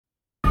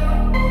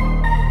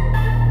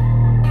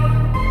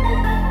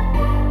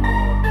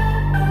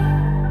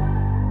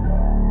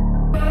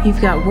You've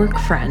got work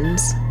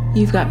friends,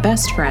 you've got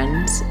best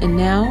friends, and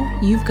now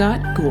you've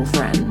got ghoul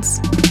friends.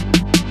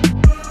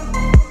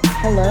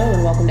 Hello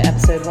and welcome to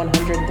episode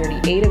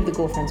 138 of the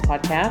Ghoul Friends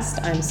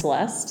podcast. I'm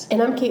Celeste.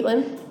 And I'm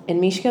Caitlin.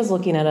 And Mishka's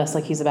looking at us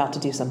like he's about to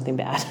do something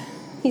bad.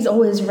 He's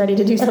always ready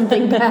to do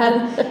something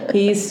bad.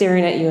 He's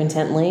staring at you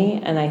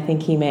intently, and I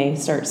think he may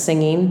start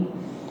singing.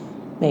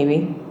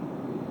 Maybe.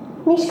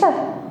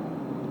 Mishka,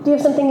 do you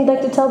have something you'd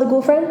like to tell the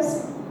Ghoul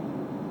Friends?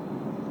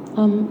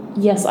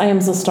 Yes, I am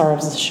the star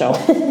of this show.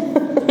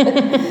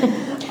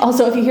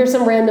 Also, if you hear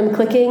some random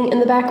clicking in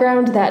the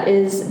background, that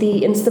is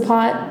the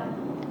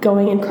Instapot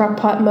going in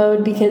crockpot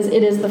mode because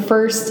it is the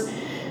first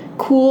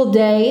cool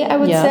day, I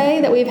would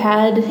say, that we've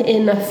had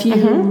in a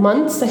few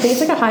months. I think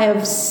it's like a high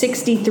of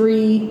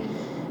 63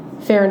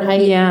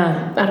 Fahrenheit.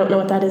 Yeah. I don't know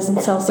what that is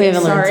in Celsius. We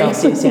haven't learned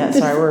Celsius yet.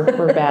 Sorry,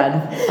 we're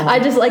bad. I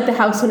just like the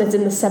house when it's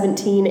in the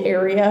 17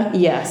 area.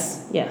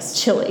 Yes.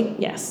 Chilly.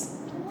 Yes.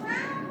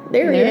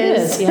 There he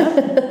is.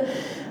 Yeah.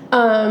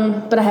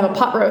 But I have a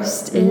pot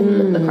roast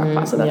in the crock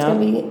pot, so that's going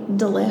to be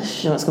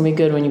delish. No, it's going to be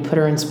good when you put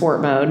her in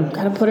sport mode.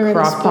 Got to put her in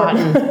crock pot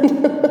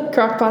mode.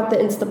 Crock pot, the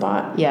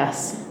Instapot.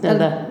 Yes.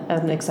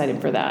 I'm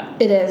excited for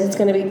that. It is. It's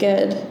going to be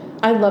good.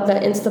 I love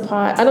that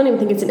Instapot. I don't even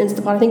think it's an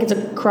Instapot. I think it's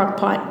a crock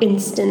pot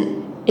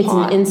instant pot. It's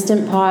an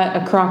instant pot,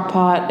 a crock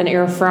pot, an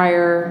air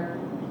fryer.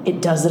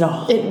 It does it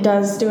all. It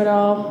does do it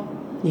all.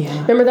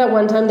 Yeah. Remember that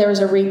one time there was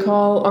a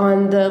recall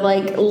on the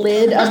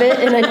lid of it,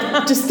 and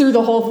I just threw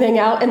the whole thing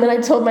out, and then I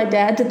told my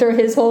dad to throw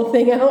his whole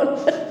thing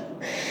out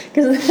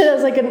because it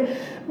was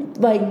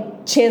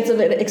a chance of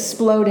it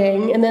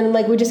exploding, and then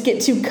we just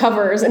get two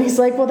covers, and he's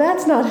like, well,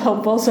 that's not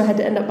helpful, so I had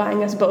to end up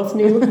buying us both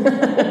new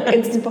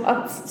Instant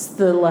Pots. It's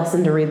the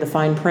lesson to read the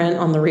fine print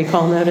on the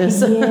recall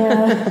notice.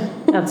 Yeah.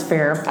 That's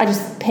fair. I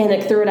just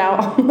panicked, threw it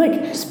out.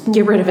 Just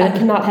get rid of it. I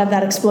cannot have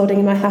that exploding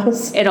in my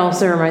house. It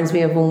also reminds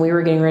me of when we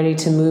were getting ready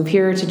to move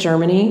here to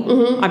Germany.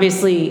 Mm-hmm.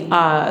 Obviously,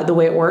 the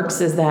way it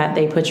works is that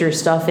they put your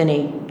stuff in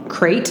a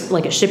crate,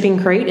 like a shipping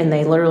crate, and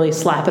they literally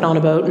slap it on a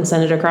boat and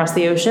send it across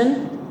the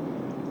ocean.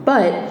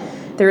 But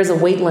there is a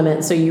weight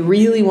limit, so you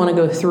really want to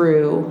go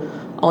through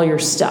all your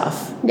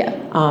stuff. Yeah.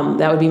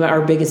 That would be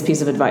our biggest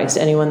piece of advice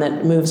to anyone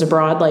that moves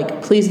abroad.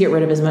 Please get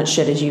rid of as much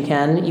shit as you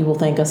can. You will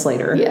thank us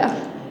later.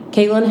 Yeah.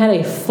 Caitlin had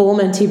a full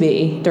Menti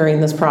B during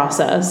this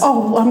process.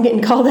 Oh, I'm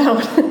getting called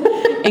out.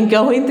 And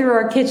going through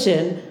our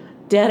kitchen,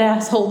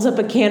 deadass holds up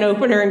a can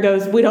opener and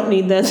goes, "We don't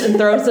need this," and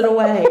throws it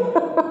away.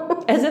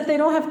 As if they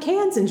don't have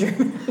cans in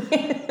Germany.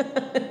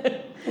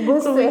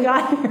 So we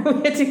got here,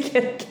 we had to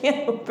get a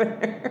can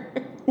opener.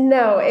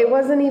 No, it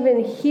wasn't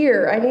even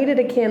here. I needed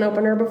a can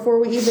opener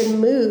before we even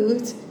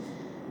moved.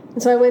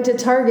 And so I went to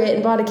Target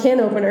and bought a can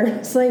opener.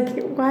 It's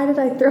why did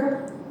I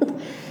throw...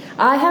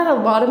 I had a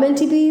lot of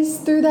Menti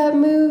Bs through that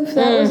move.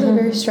 That was a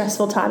very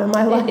stressful time in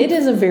my life. It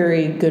is a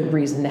very good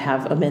reason to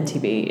have a Menti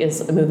B,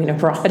 is moving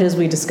abroad, as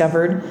we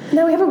discovered.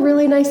 Now we have a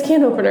really nice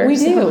can opener. We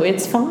do.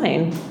 It's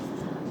fine.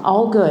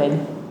 All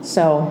good.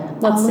 So,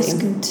 let's see.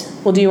 Good.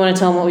 Well, do you want to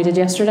tell them what we did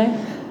yesterday?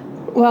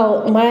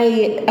 Well,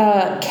 my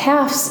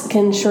calves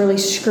can surely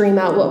scream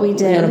out what we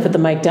did. You want to put the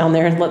mic down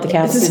there and let the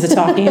calves do the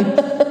talking?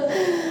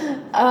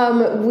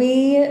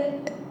 We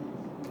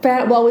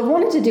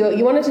wanted to do it.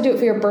 You wanted to do it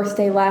for your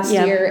birthday last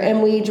year,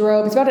 and we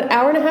drove. It's about an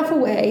hour and a half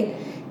away,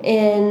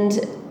 and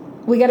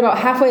we got about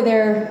halfway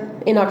there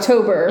in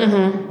October,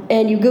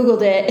 and you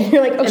Googled it, and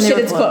you're like, oh, shit,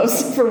 it's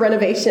closed for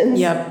renovations.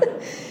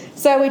 Yep.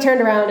 So we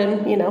turned around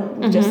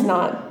and, just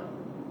not...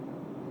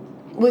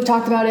 We've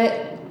talked about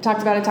it.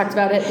 Just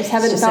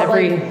haven't felt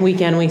every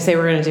weekend we say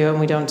we're going to do it and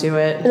we don't do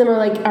it. And then we're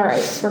like, all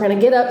right, we're going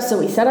to get up. So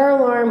we set our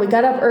alarm. We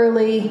got up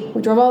early.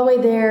 We drove all the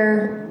way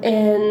there.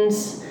 And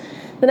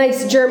the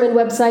nice German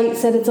website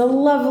said it's a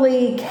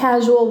lovely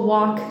casual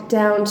walk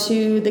down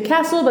to the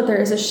castle, but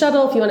there is a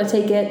shuttle if you want to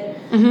take it.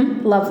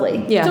 Mm-hmm.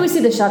 Lovely. Yeah. So we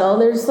see the shuttle.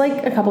 There's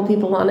a couple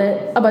people on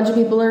it. A bunch of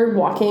people are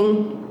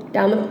walking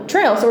down the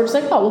trail. So we're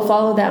just we'll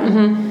follow them.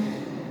 Mm-hmm.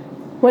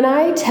 When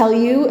I tell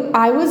you,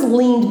 I was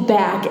leaned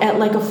back at a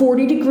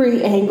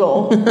 40-degree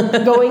angle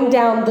going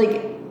down,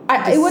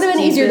 it would have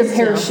been easier to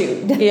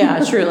parachute.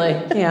 Yeah, truly.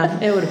 Yeah,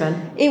 it would have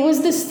been. It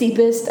was the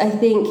steepest, I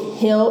think,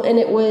 hill, and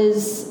it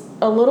was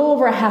a little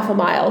over a half a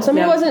mile. So,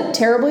 it wasn't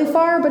terribly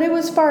far, but it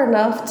was far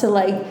enough to,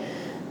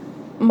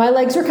 my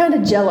legs were kind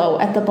of jello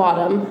at the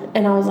bottom,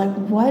 and I was like,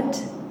 what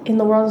in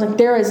the world? I was like,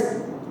 there is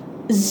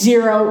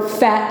zero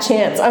fat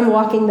chance I'm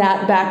walking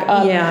that back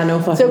up. Yeah, no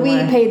fucking So we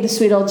way. paid the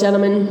sweet old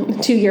gentleman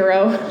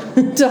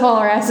 €2 to haul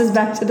our asses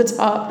back to the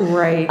top.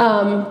 Right.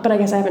 But I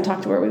guess I haven't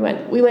talked to where we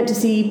went. We went to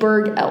see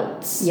Berg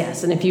Eltz.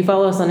 Yes, and if you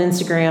follow us on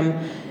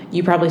Instagram,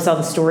 you probably saw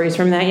the stories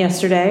from that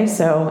yesterday.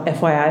 So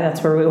FYI,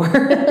 that's where we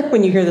were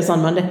when you hear this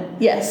on Monday.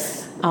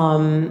 Yes.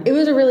 It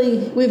was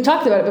we've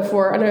talked about it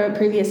before on a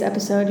previous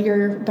episode.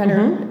 You're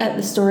better at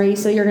the story,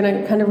 so you're going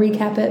to kind of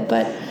recap it.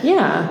 But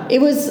yeah,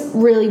 it was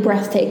really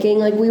breathtaking.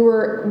 We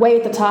were way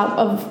at the top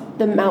of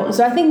the mountain.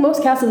 So I think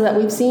most castles that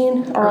we've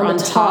seen are on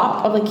the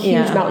top of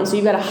huge mountains. So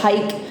you've got to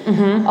hike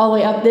all the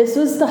way up. This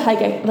was the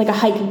hike, like a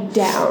hike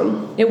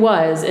down. It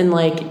was, and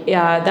like,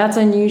 yeah, that's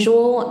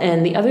unusual.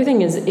 And the other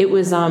thing is, it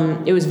was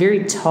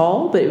very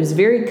tall, but it was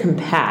very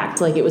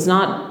compact. Like, it was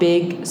not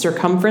big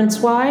circumference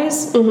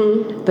wise,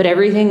 but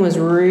everything was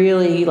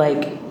really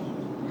like,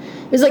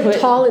 it was like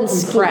tall and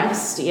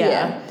compressed.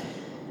 Yeah.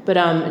 But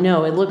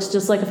no, it looks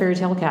just like a fairy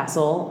tale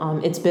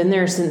castle. It's been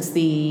there since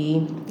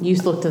you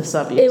looked this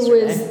up yesterday.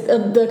 It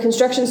was, the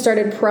construction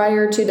started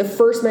prior to, the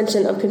first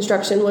mention of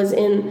construction was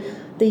in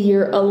the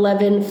year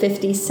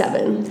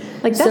 1157.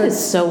 Like, that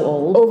is so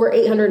old. Over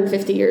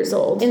 850 years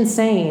old.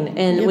 Insane.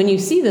 And when you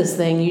see this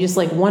thing, you just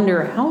like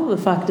wonder, how the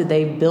fuck did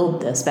they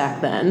build this back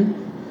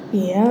then?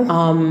 Yeah.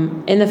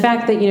 And the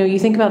fact that, you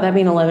think about that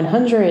being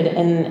 1100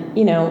 and,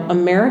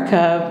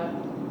 America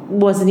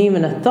wasn't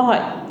even a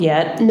thought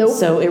yet. Nope.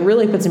 So it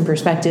really puts in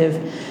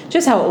perspective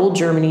just how old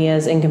Germany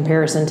is in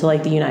comparison to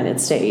like the United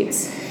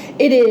States.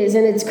 It is,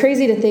 and it's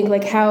crazy to think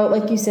like how,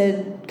 like you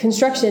said,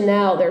 construction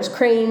now, there's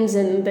cranes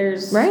and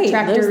there's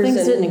tractors. Those things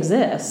and didn't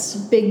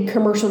exist. Big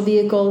commercial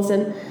vehicles,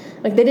 and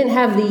like they didn't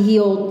have the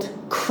yield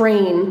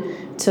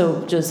crane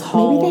to just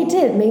haul. Maybe they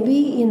did.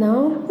 Maybe,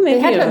 they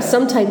had to have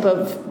some type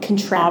of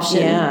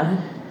contraption. Yeah.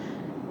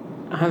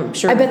 I'm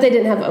sure. I bet they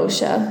didn't have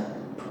OSHA.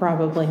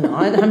 Probably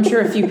not. I'm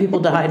sure a few people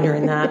died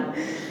during that.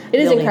 It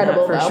is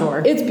incredible, for though.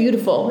 Sure. It's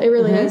beautiful. It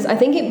really is. I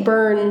think it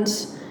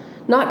burned,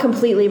 not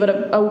completely,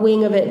 but a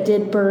wing of it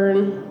did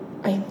burn,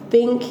 I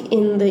think,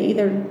 in the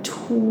either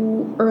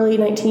early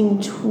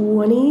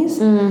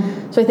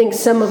 1920s. So I think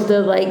some of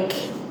the, like,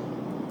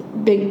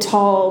 big,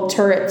 tall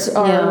turrets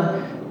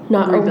are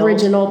not rebuilt.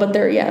 Original, but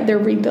they're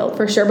rebuilt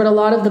for sure. But a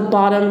lot of the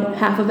bottom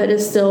half of it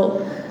is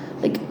still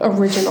like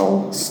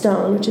original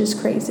stone, which is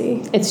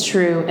crazy. It's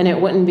true, and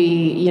it wouldn't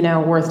be,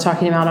 worth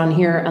talking about on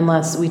here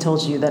unless we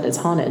told you that it's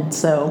haunted.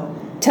 So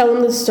tell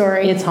them the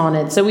story. It's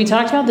haunted. So we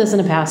talked about this in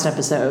a past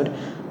episode.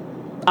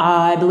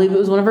 I believe it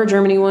was one of our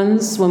Germany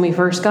ones when we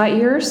first got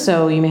here,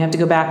 so you may have to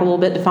go back a little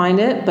bit to find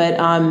it. But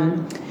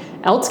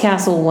Eltz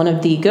Castle, one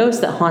of the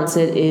ghosts that haunts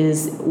it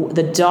is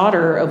the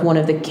daughter of one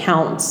of the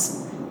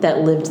counts that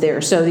lived there.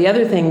 So the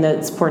other thing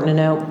that's important to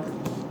know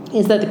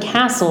is that the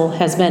castle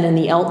has been in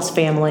the Eltz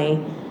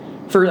family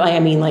for,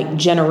 like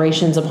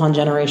generations upon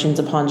generations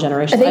upon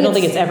generations. I don't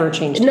think it's ever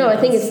changed. No, I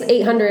think it's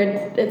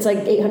 800. It's like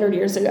 800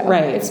 years ago.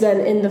 Right. It's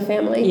been in the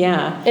family.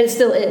 Yeah. And it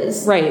still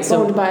is. Right.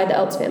 Owned by the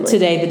Eltz family.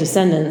 Today, the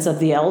descendants of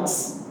the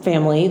Eltz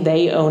family,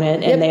 they own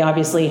it, and they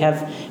obviously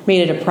have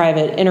made it a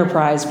private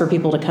enterprise for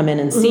people to come in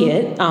and see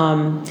it.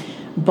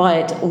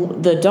 But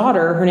the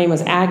daughter, her name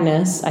was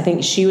Agnes. I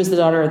think she was the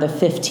daughter of the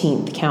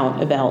 15th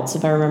Count of Eltz,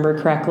 if I remember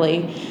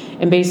correctly.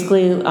 And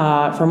basically,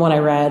 from what I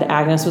read,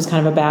 Agnes was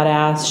kind of a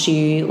badass.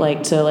 She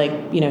liked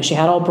to, she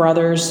had all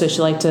brothers, so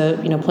she liked to,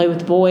 play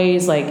with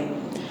boys,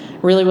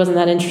 really wasn't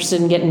that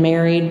interested in getting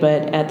married.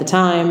 But at the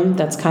time,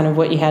 that's kind of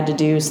what you had to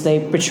do. So they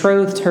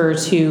betrothed her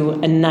to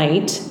a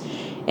knight.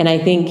 And I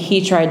think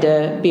he tried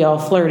to be all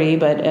flirty,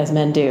 but as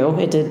men do,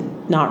 it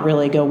did not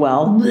really go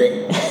well.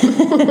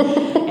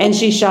 And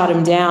she shot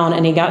him down,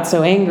 and he got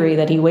so angry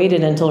that he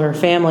waited until her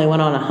family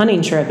went on a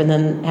hunting trip and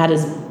then had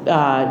his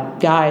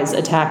guys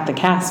attack the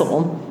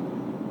castle.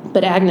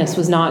 But Agnes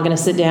was not going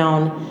to sit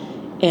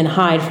down and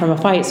hide from a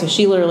fight, so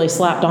she literally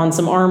slapped on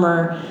some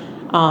armor,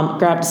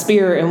 grabbed a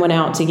spear, and went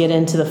out to get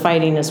into the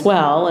fighting as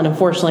well. And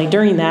unfortunately,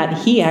 during that,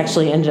 he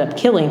actually ended up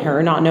killing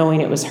her, not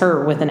knowing it was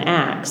her, with an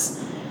axe.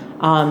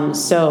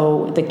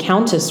 So the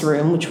Countess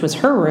room, which was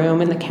her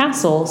room in the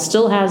castle,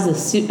 still has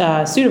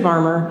the suit of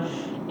armor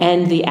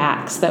and the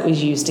axe that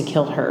was used to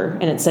kill her.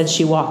 And it said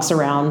she walks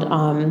around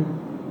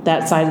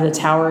that side of the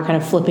tower,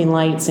 kind of flipping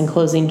lights and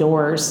closing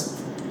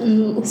doors.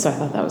 Ooh. So I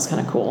thought that was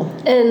kind of cool.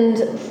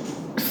 And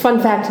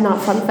fun fact,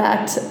 not fun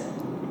fact,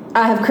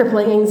 I have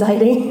crippling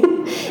anxiety.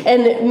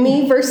 And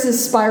me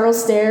versus spiral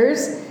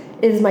stairs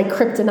is my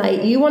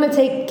kryptonite. You want to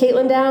take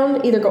Caitlin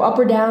down, either go up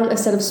or down a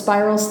set of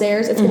spiral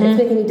stairs. It's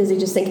making me dizzy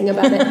just thinking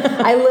about it.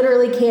 I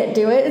literally can't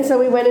do it. And so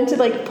we went into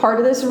part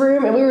of this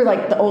room, and we were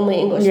the only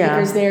English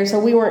speakers there, so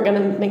we weren't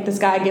going to make this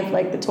guy give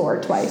the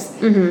tour twice.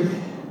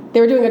 They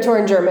were doing a tour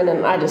in German,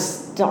 and I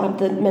just don't have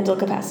the mental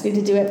capacity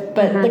to do it.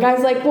 But the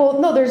guy's like,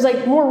 well, no, there's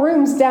more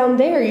rooms down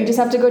there. You just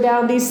have to go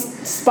down these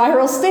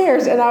spiral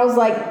stairs. And I was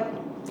like,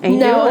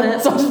 no.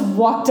 So I just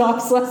walked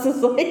off. Celeste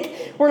is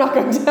like, we're not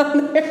going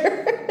down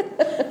there.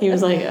 He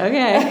was like,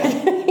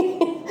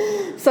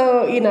 okay.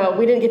 So,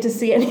 we didn't get to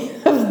see any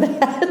of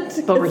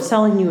that. But we're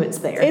telling you it's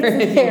there.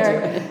 It's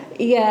there.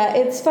 Yeah,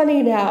 it's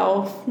funny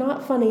now.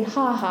 Not funny,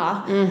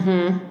 haha.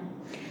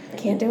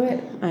 Can't do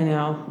it. I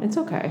know. It's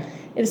okay.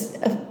 It's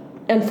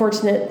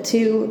unfortunate,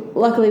 too.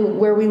 Luckily,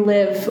 where we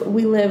live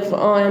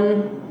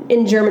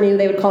in Germany,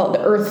 they would call it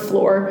the earth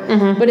floor.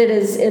 But it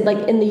is,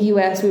 in the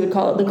U.S., we would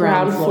call it the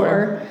ground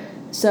floor.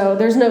 So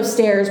there's no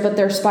stairs, but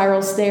there's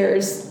spiral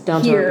stairs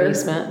down here. To our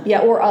basement.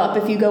 Yeah, or up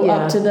if you go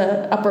up to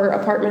the upper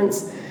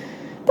apartments.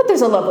 But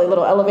there's a lovely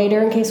little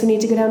elevator in case we need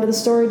to go down to the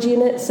storage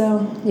unit. So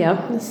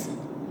just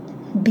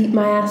beat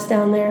my ass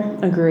down there.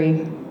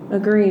 Agree.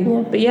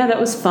 Yeah. But yeah, that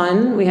was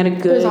fun. We had a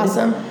good, it was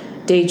awesome.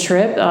 day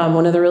trip.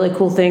 One of the really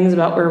cool things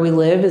about where we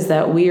live is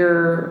that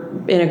we're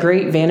in a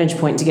great vantage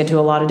point to get to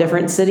a lot of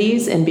different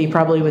cities and be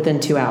probably within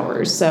 2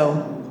 hours.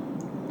 So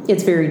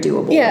it's very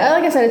doable. Yeah,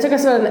 like I said, it took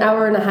us about an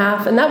hour and a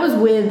half, and that was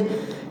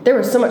there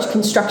was so much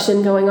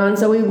construction going on.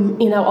 So a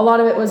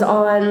lot of it was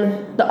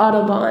on the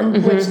Autobahn,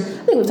 which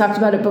I think we've talked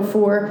about it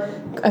before.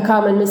 A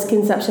common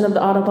misconception of the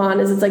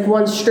Autobahn is it's like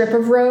one strip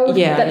of road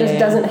that just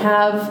doesn't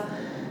have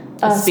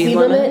a speed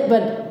limit,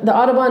 but the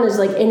Autobahn is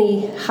like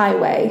any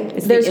highway.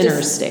 It's the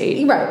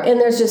interstate. Right,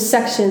 and there's just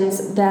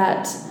sections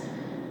that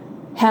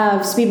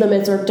have speed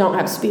limits or don't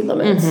have speed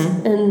limits.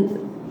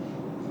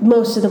 And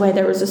most of the way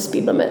there was a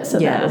speed limit, so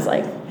that was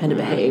like... Had to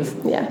behave.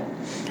 Yeah.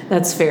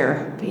 That's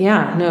fair. But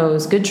yeah, no, it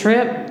was a good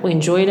trip. We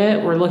enjoyed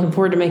it. We're looking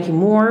forward to making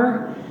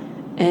more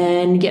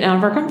and getting out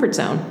of our comfort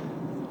zone.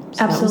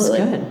 So Absolutely.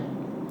 That was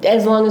good.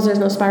 As long as there's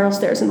no spiral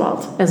stairs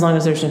involved. As long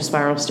as there's no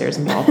spiral stairs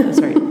involved. That's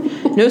right.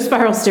 No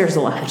spiral stairs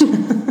allowed.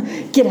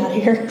 Get out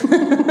of here.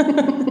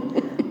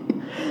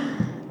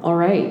 All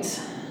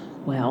right.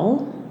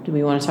 Well, do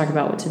we want to talk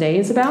about what today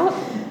is about?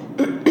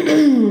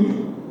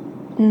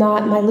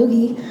 Not my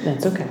loogie.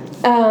 That's okay.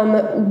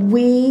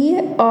 We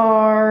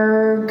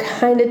are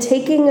kind of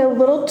taking a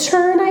little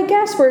turn, I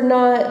guess. We're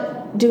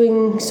not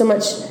doing so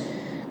much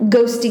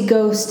ghosty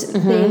ghost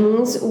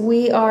things.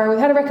 We've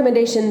had a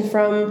recommendation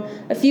from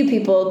a few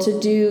people to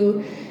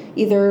do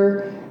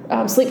either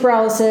sleep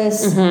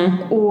paralysis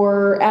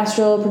or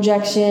astral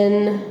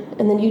projection,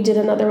 and then you did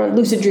another one,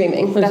 lucid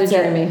dreaming. Lucid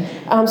dreaming.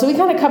 So we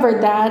kind of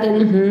covered that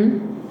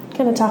and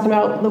kind of talking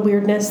about the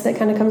weirdness that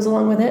kind of comes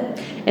along with it.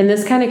 And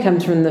this kind of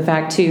comes from the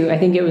fact too, I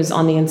think it was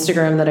on the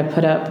Instagram that I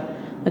put up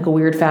like a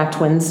Weird Fact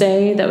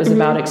Wednesday that was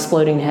about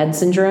exploding head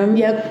syndrome.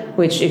 Yep.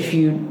 Which if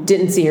you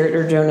didn't see it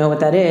or don't know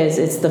what that is,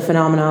 it's the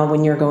phenomenon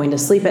when you're going to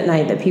sleep at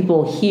night that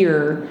people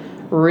hear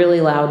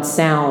really loud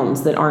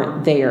sounds that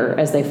aren't there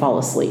as they fall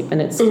asleep.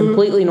 And it's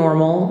completely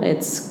normal.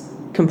 It's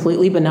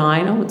completely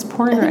benign. Oh, it's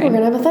pouring rain. We're going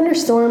to have a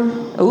thunderstorm.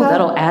 Oh,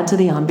 that'll add to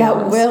the ambiance.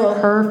 That will.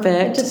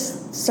 Perfect. It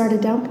just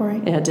started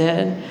downpouring. Yeah, it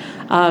did.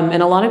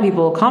 And a lot of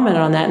people commented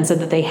on that and said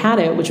that they had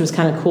it, which was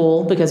kind of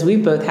cool because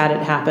we've both had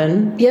it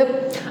happen.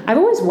 Yep. I've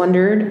always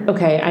wondered,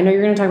 okay, I know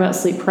you're going to talk about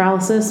sleep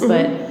paralysis,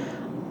 but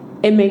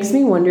it makes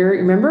me wonder,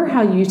 remember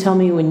how you tell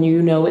me when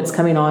you know it's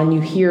coming on,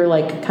 you hear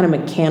like kind of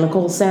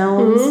mechanical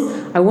sounds?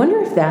 I wonder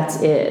if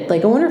that's it.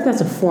 Like, I wonder if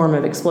that's a form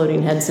of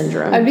exploding head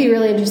syndrome. I'd be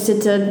really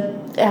interested to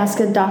ask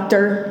a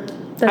doctor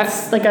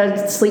that's like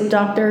a sleep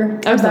doctor.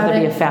 I thought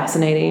that'd be a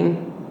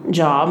fascinating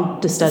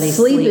job to study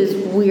sleep. Is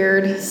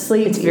weird.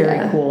 Sleep. It's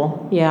very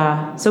cool.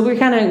 Yeah. So we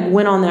kind of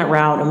went on that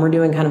route and we're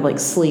doing kind of like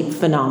sleep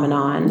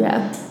phenomenon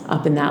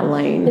up in that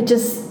lane. It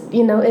just,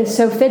 it's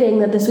so fitting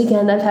that this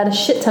weekend I've had a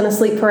shit ton of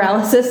sleep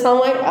paralysis. So I'm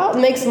like, oh,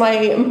 it makes my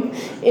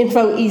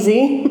info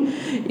easy.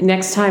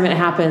 Next time it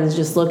happens,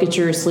 just look at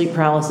your sleep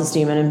paralysis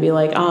demon and be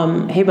like,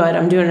 hey, bud,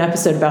 I'm doing an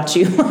episode about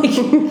you. Like,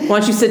 why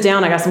don't you sit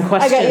down? I got some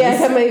questions. I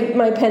have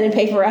my pen and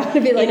paper out to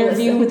be like,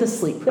 interview with a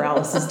sleep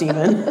paralysis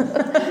demon.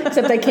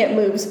 Except I can't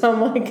move, so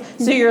I'm like...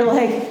 So you're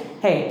like,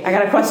 hey, I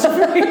got a question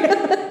for you.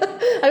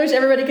 I wish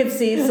everybody could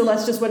see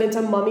Celeste just went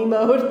into mummy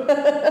mode.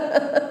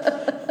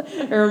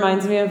 It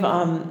reminds me of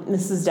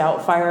Mrs.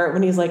 Doubtfire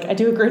when he's like, I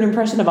do a great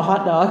impression of a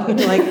hot dog. And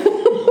you're like...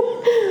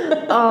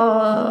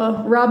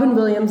 Robin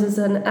Williams is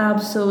an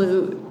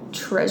absolute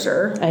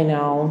treasure. I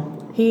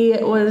know. He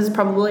was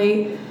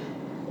probably...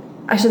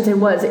 I shouldn't say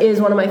was, is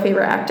one of my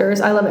favorite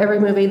actors. I love every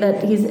movie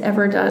that he's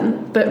ever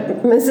done.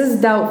 But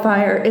Mrs.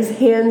 Doubtfire is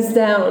hands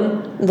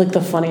down... like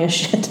the funniest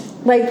shit.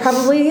 Like,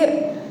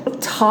 probably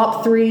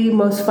top 3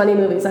 most funny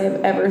movies I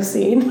have ever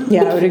seen.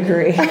 Yeah, I would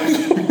agree. Help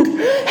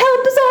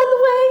is on the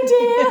way,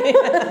 dear!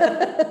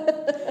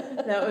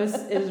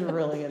 It was a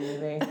really good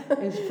movie. It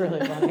was really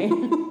funny.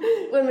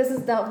 When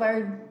Mrs.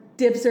 Doubtfire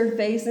dips her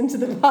face into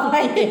the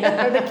pie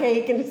or the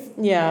cake. And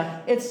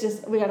it's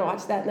just, we gotta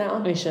watch that now.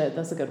 We should.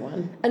 That's a good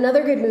one.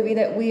 Another good movie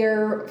that we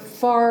are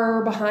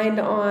far behind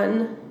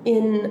on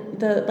in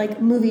the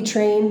movie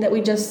train that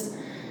we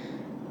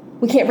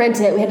can't rent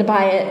it, we had to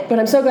buy it, but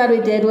I'm so glad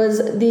we did, was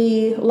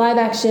the live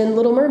action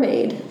Little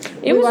Mermaid.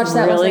 We watched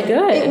that really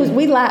good. It was,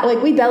 we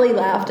belly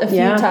laughed a few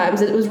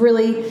times. It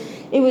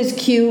was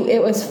cute,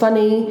 it was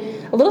funny.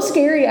 A little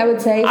scary, I would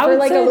say, for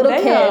like a little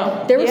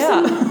kid. There were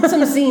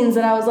some scenes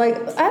that I was like,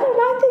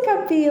 I think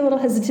I'd be a little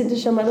hesitant to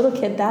show my little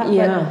kid that.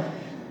 But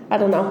I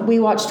don't know. We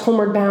watched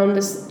Homeward Bound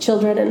as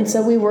children, and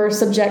so we were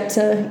subject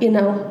to,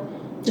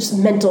 just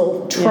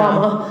mental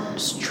trauma. Yeah.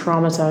 Just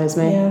traumatize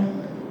me. Yeah.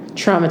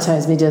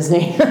 Traumatize me,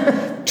 Disney.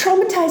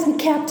 Traumatize me,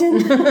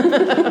 Captain.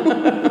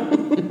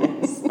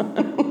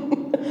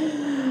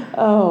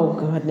 Oh,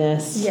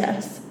 goodness.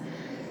 Yes.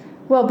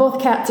 Well,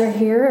 both cats are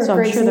here, so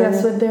gracing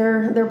us with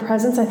their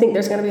presence. I think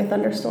there's going to be a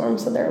thunderstorm,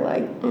 so they're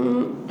like,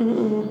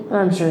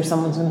 I'm sure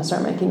someone's going to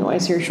start making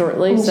noise here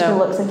shortly. So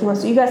looks like he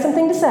wants to. You got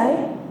something to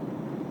say?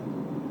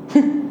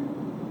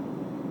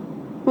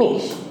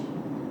 Mish.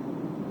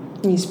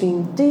 He's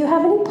being... Do you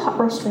have any pot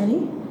roast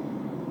ready?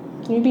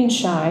 You're being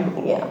shy.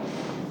 Yeah.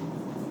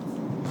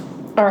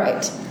 All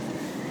right.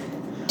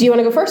 Do you want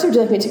to go first, or would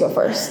you like me to go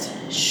first?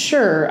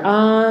 Sure.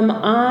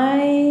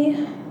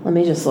 Let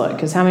me just look,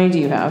 because how many do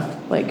you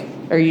have? Like,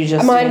 are you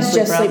just Mine's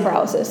just sleep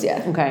paralysis,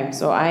 yeah. Okay,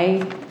 so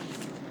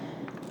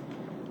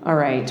all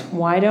right,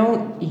 why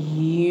don't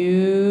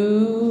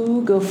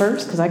you go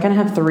first? Because I kind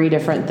of have 3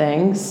 different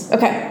things.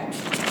 Okay,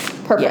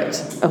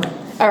 perfect. Yeah. Okay.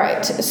 All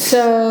right,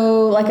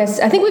 so like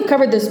I think we've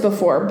covered this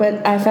before,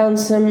 but I found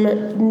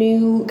some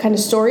new kind of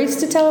stories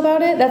to tell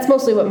about it. That's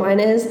mostly what mine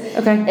is.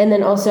 Okay. And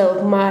then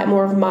also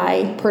more of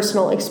my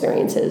personal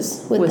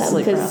experiences with them.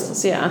 Sleep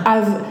paralysis, yeah.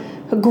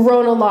 I've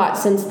grown a lot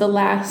since the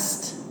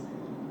last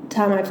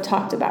time I've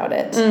talked about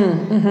it.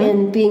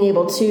 And being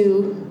able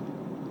to,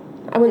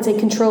 I wouldn't say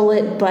control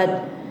it,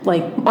 but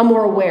like I'm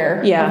more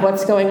aware of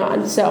what's going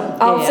on. So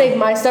I'll save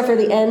my stuff for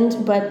the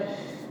end, but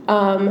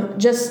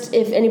just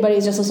if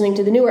anybody's just listening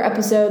to the newer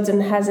episodes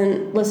and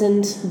hasn't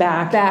listened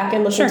back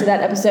and listened to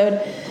that episode,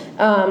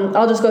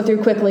 I'll just go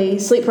through quickly.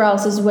 Sleep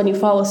paralysis is when you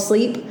fall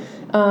asleep,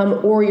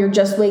 or you're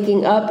just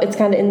waking up. It's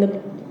kind of in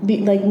the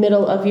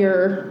middle of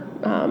your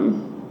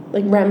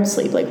REM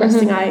sleep, like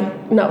resting eye.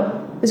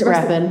 No, is it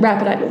rapid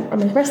eye movement? I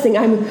mean, resting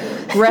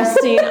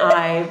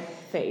eye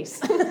face.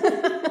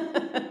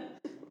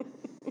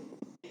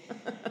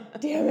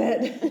 Damn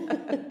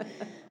it.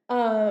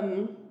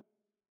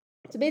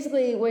 So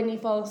basically, when you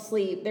fall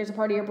asleep, there's a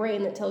part of your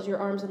brain that tells your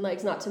arms and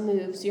legs not to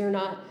move, so you're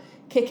not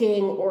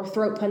kicking or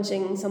throat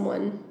punching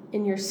someone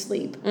in your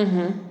sleep.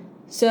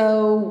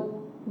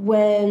 So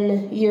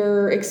when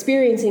you're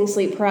experiencing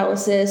sleep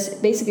paralysis,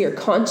 basically your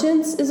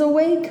conscience is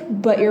awake,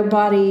 but your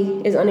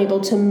body is unable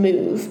to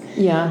move.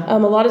 Yeah. A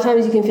lot of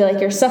times you can feel like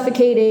you're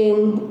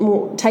suffocating,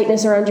 more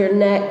tightness around your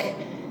neck.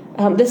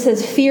 This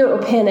says fear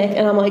or panic,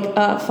 and I'm like,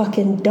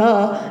 fucking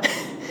duh.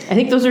 I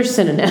think those are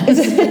synonyms.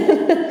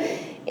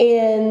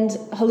 And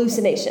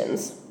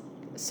hallucinations.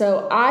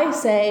 So I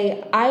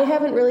say I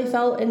haven't really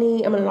felt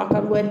any, I'm going to knock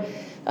on wood,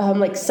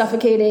 like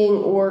suffocating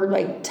or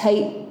like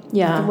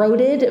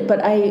tight-throated, but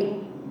I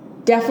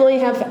definitely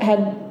have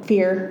had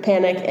fear,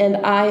 panic, and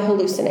I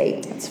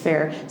hallucinate. That's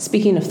fair.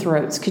 Speaking of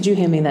throats, could you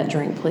hand me that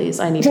drink, please?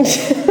 I need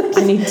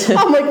to.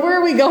 I'm like, where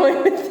are we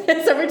going with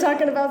this? Are we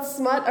talking about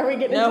smut? Are we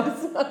getting into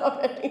smut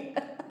already?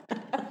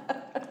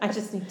 I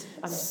just need to.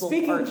 I'm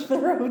Speaking of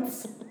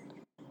throats.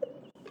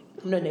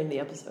 I'm going to name the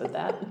episode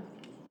that.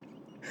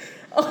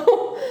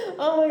 Oh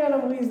my God,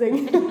 I'm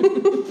wheezing.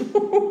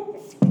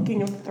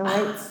 Speaking of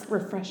throats.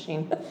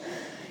 Refreshing.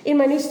 In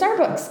my new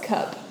Starbucks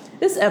cup.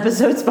 This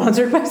episode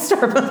sponsored by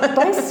Starbucks.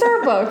 By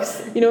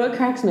Starbucks. You know what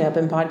cracks me up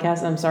in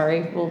podcasts? I'm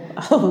sorry.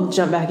 I'll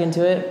jump back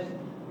into it.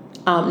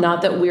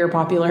 Not that we're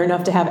popular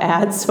enough to have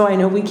ads, so I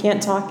know we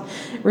can't talk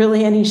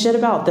really any shit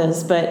about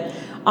this, but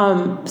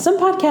some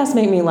podcasts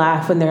make me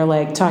laugh when they're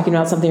like talking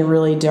about something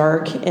really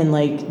dark and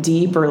like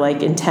deep or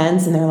like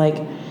intense, and they're like,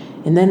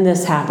 and then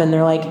this happened.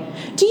 They're like,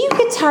 do you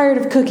get tired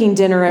of cooking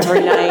dinner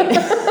every night?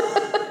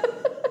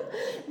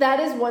 That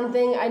is one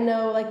thing I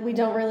know, like, we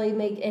don't really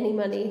make any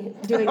money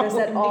doing this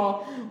at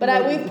all.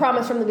 But we've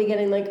promised from the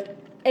beginning, like,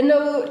 and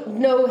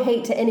no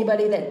hate to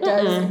anybody that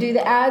does do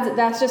the ads.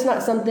 That's just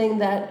not something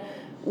that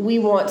we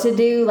want to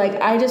do.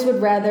 Like, I just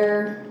would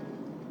rather.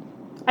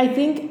 I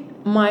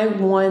think my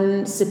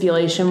one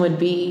stipulation would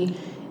be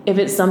if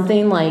it's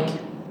something like,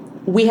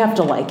 we have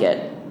to like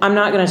it. I'm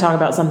not going to talk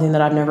about something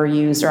that I've never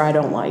used or I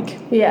don't like.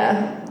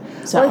 Yeah.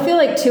 So. Well, I feel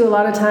like, too, a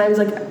lot of times,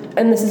 like,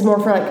 and this is more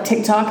for, like,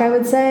 TikTok, I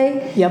would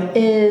say. Yep.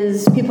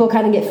 Is people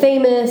kind of get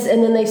famous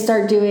and then they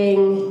start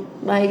doing,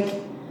 like,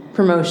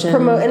 promotion.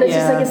 And it's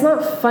just, like, it's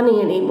not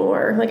funny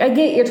anymore. Like, I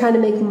get you're trying to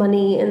make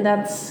money and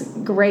that's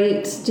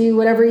great. Do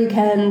whatever you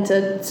can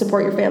to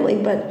support your family,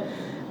 but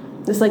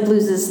this, like,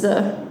 loses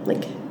the,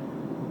 like,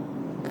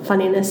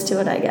 funniness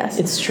to it, I guess.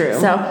 It's true.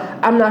 So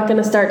I'm not going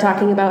to start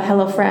talking about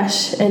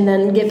HelloFresh and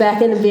then get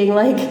back into being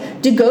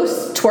like, do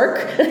ghosts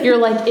twerk? You're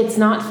like, it's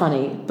not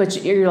funny,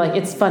 but you're like,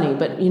 it's funny,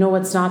 but you know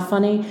what's not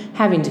funny?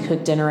 Having to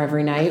cook dinner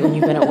every night when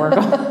you've been at work.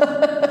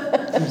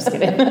 I'm just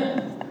kidding.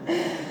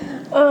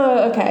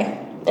 Okay.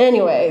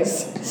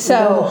 Anyways,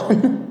 so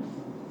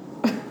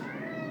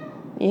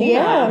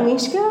yeah,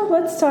 Mishka,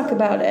 let's talk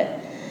about it.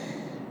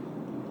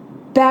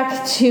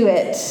 Back to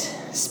it.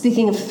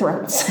 Speaking of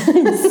throats.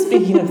 There's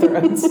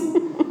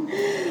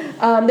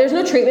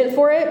no treatment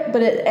for it,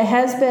 but it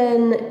has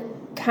been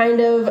kind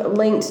of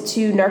linked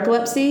to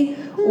narcolepsy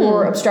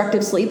or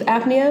obstructive sleep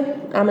apnea.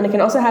 And it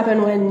can also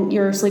happen when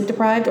you're sleep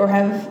deprived or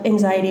have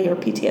anxiety or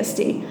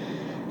PTSD.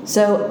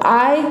 So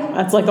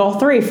that's like all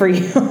 3 for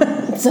you.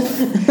 It's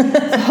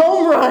a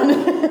home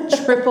run.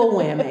 Triple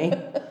whammy.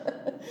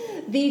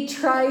 The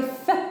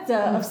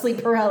trifecta of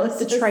sleep paralysis.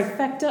 The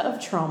trifecta of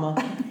trauma.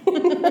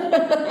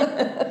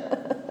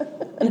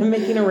 And I'm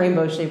making a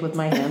rainbow shape with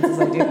my hands as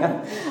I do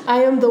that.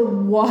 I am the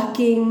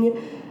walking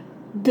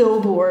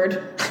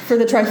billboard for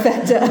the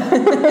trifecta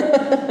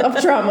of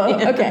trauma.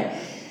 Yeah. Okay.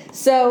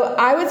 So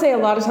I would say a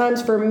lot of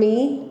times for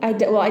me, I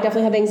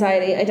definitely have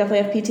anxiety. I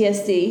definitely have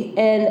PTSD.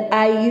 And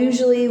I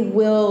usually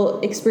will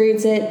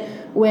experience it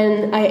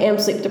when I am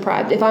sleep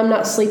deprived. If I'm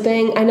not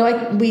sleeping, I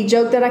know we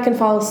joke that I can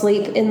fall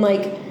asleep in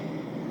like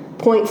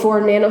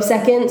 0.4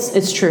 nanoseconds.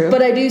 It's true.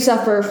 But I do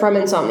suffer from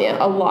insomnia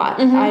a lot.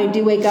 I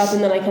do wake up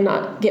and then I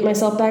cannot get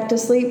myself back to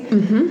sleep.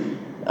 And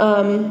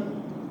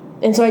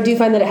so I do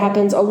find that it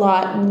happens a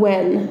lot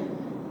when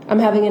I'm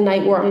having a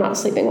night where I'm not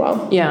sleeping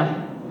well.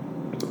 Yeah.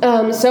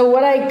 So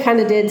what I kind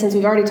of did, since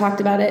we've already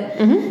talked about it,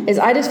 is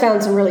I just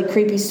found some really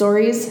creepy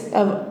stories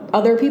of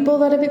other people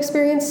that have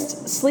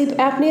experienced sleep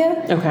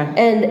apnea. Okay.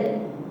 And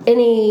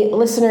any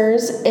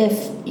listeners,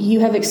 if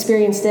you have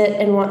experienced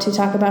it and want to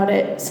talk about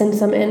it, send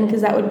some in,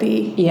 because that would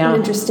be an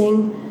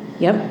interesting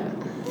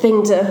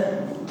thing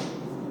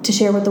to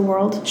share with the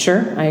world.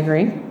 Sure, I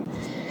agree.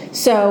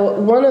 So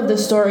one of the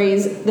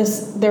stories,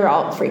 they're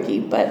all freaky,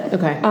 but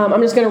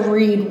I'm just going to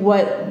read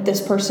what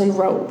this person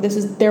wrote. This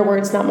is their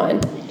words, not mine.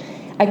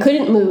 I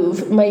couldn't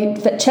move. My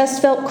chest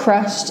felt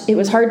crushed. It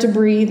was hard to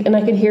breathe, and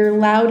I could hear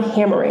loud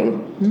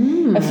hammering.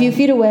 A few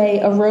feet away,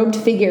 a robed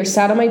figure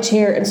sat on my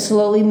chair and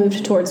slowly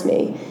moved towards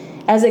me.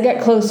 As it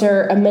got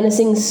closer, a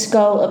menacing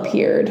skull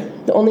appeared.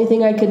 The only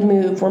thing I could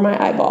move were my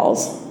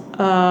eyeballs.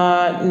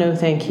 No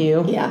thank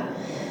you. Yeah.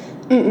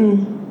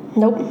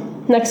 Nope.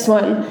 Next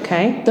one.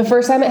 Okay. The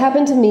first time it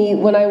happened to me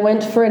when I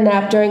went for a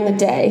nap during the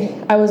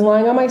day. I was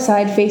lying on my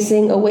side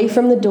facing away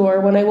from the door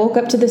when I woke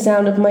up to the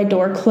sound of my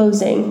door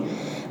closing.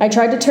 I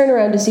tried to turn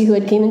around to see who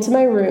had came into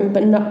my room,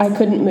 but I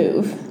couldn't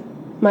move.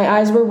 My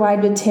eyes were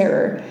wide with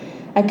terror.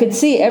 I could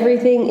see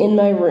everything in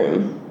my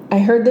room. I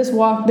heard this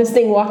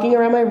thing walking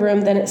around my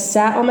room, then it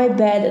sat on my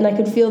bed, and I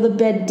could feel the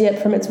bed dip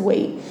from its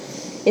weight.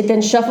 It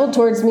then shuffled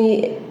towards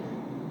me,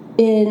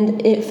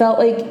 and it felt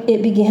like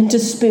it began to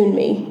spoon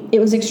me. It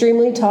was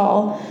extremely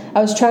tall.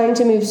 I was trying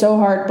to move so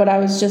hard, but I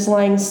was just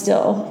lying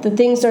still. The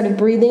thing started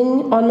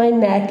breathing on my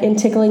neck and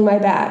tickling my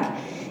back.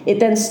 It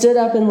then stood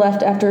up and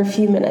left after a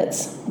few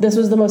minutes. This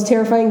was the most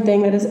terrifying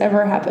thing that has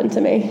ever happened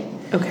to me.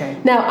 Okay.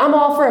 Now, I'm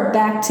all for a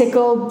back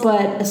tickle,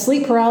 but a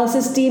sleep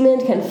paralysis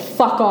demon can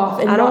fuck off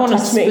and not touch me. I don't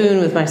want to spoon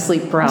with my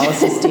sleep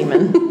paralysis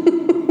demon.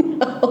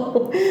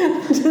 No.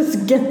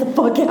 Just get the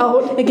fuck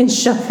out. It can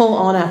shuffle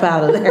on up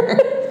out of there.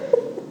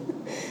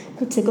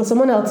 Go tickle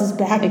someone else's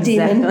back,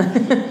 demon.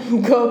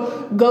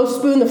 Go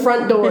spoon the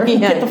front door.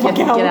 Get the fuck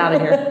out. Get out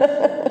of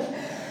here.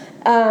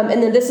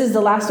 And then this is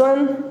the last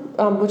one.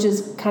 Which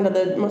is kind of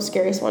the most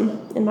scariest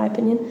one, in my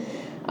opinion.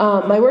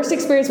 My worst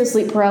experience with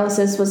sleep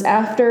paralysis was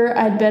after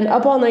I'd been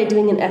up all night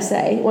doing an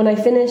essay. When I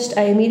finished,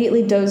 I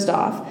immediately dozed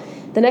off.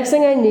 The next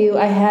thing I knew,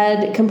 I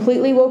had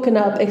completely woken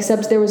up,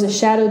 except there was a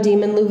shadow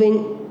demon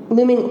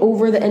looming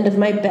over the end of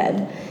my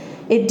bed.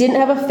 It didn't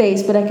have a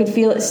face, but I could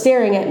feel it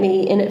staring at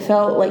me, and it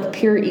felt like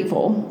pure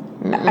evil.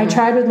 I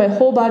tried with my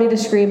whole body to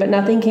scream, but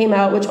nothing came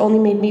out, which only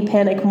made me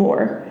panic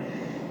more.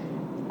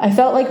 I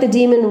felt like the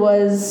demon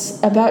was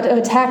about to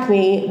attack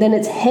me, then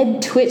its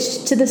head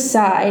twitched to the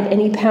side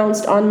and he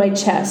pounced on my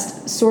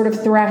chest, sort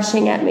of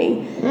thrashing at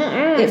me.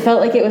 It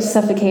felt like it was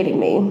suffocating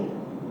me.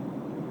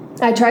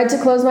 I tried to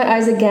close my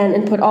eyes again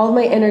and put all of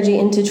my energy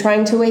into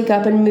trying to wake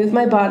up and move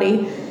my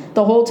body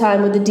the whole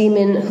time with the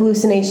demon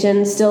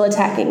hallucination still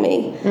attacking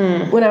me.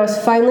 When I was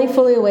finally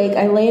fully awake,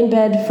 I lay in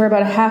bed for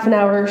about a half an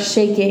hour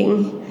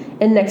shaking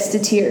and next to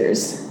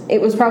tears.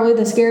 It was probably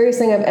the scariest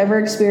thing I've ever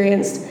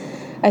experienced.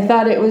 I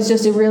thought it was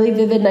just a really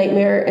vivid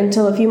nightmare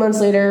until a few months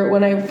later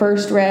when I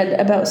first read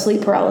about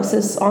sleep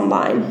paralysis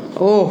online.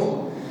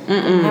 Oh,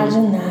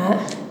 imagine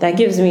that. That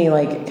gives me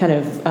like kind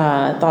of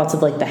thoughts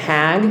of like the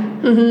hag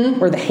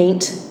or the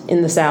haint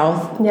in the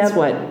South. Yep. That's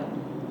what.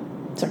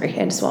 Sorry, I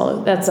had to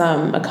swallow. That's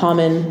a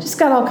common. Just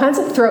got all kinds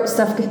of throat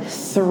stuff.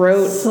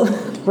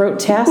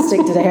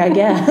 Throat-tastic today, I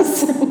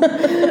guess.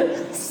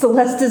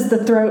 Celeste is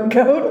the throat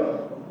goat.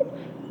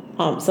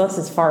 Celeste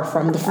is far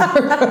from the throat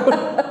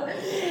goat.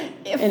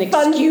 And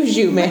excuse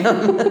you,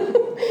 ma'am.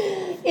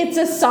 It's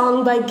a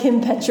song by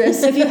Kim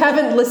Petras. If you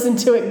haven't listened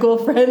to it, Ghoul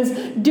Friends,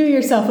 do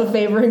yourself a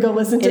favor and go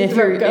listen to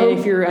Throat Goat. And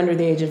if you're under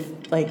the age of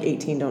like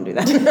 18, don't do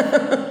that.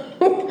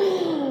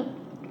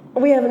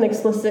 We have an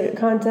explicit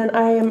content.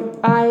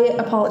 I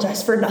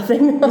apologize for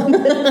nothing on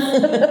this.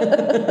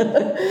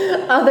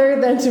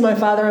 Other than to my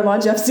father-in-law,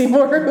 Jeff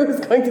Seymour,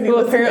 who's going to be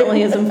listening.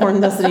 Apparently is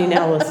informed us that he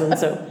now listens,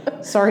 so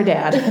sorry,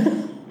 Dad.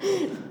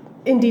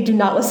 Indeed, do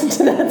not listen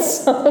to that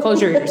song.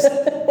 Close your ears.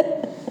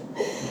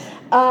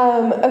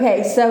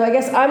 Okay, so I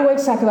guess I'm going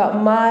to talk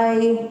about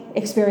my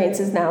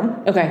experiences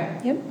now. Okay.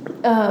 Yep.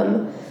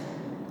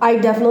 I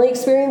definitely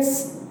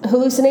experience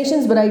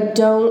hallucinations, but I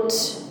don't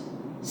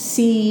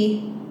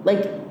see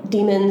like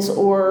demons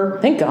or...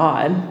 Thank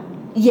God.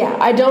 Yeah,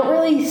 I don't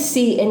really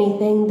see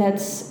anything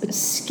that's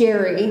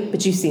scary.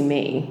 But you see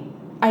me.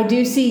 I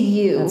do see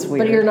you. That's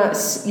weird. But you're not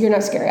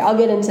scary. I'll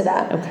get into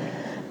that. Okay.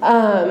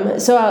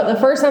 So the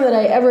first time that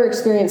I ever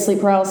experienced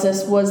sleep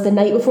paralysis was the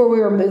night before we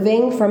were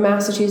moving from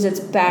Massachusetts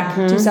back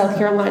to South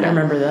Carolina. I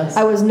remember this.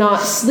 I was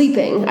not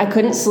sleeping. I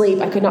couldn't sleep.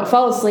 I could not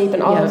fall asleep.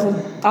 And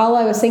all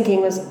I was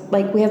thinking was,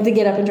 like, we have to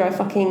get up and drive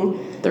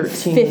fucking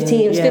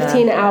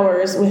 15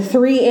 hours with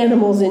 3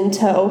 animals in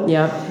tow.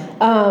 Yep.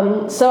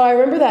 So I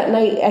remember that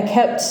night I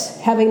kept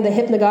having the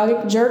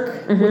hypnagogic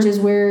jerk, which is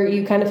where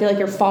you kind of feel like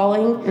you're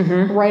falling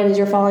right as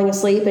you're falling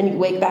asleep and you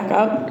wake back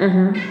up.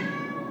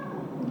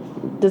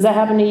 Does that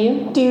happen to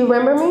you? Do you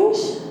remember me?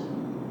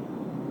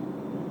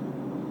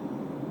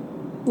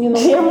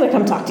 Yeah, I'm gonna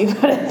come talk to you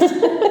about it.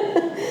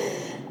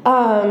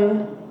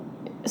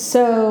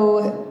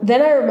 So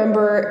then I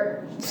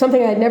remember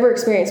something I had never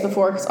experienced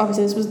before, because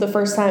obviously this was the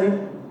first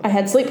time I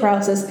had sleep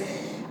paralysis.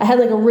 I had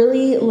like a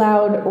really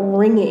loud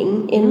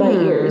ringing in my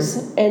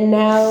ears, and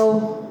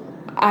now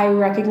I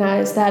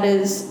recognize that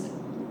is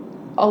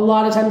a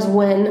lot of times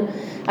when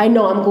I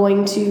know I'm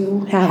going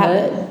to have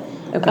it.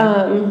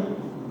 Okay.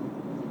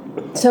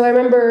 So I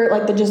remember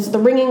like the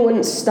ringing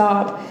wouldn't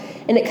stop,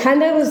 and it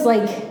kind of was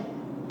like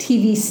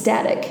TV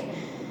static.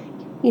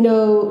 You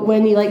know,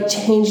 when you like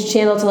change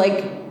channel to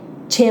like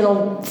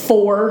channel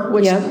 4,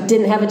 which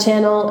didn't have a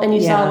channel, and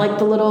you saw like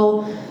the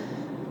little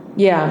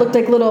looked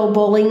like little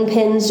bowling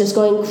pins just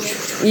going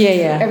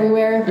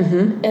everywhere.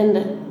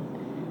 And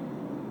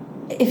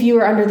if you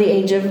were under the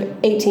age of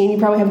 18, you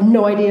probably have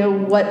no idea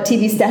what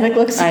TV static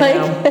looks like.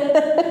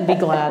 Know. Be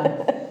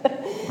glad.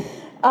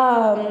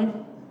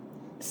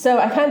 So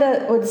I kind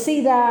of would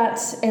see that,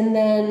 and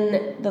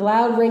then the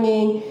loud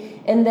ringing,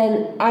 and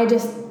then I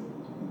just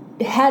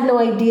had no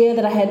idea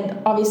that I had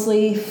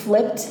obviously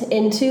flipped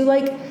into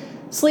like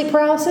sleep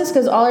paralysis,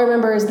 because all I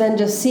remember is then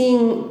just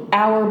seeing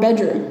our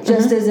bedroom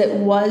just as it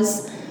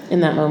was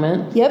in that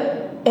moment.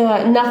 Yep.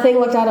 Nothing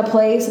looked out of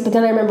place, but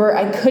then I remember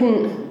I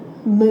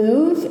couldn't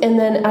move, and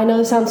then I know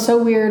this sounds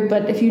so weird,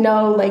 but if you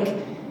know, like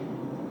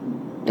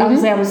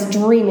obviously I was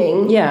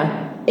dreaming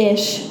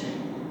ish,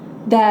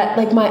 that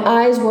like my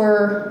eyes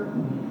were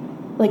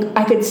like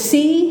I could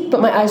see,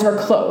 but my eyes were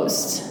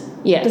closed.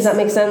 Yes. Does that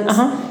make sense?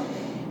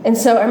 And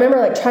so I remember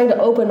like trying to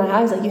open my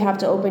eyes, like you have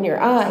to open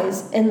your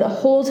eyes, and the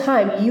whole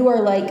time you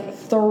are like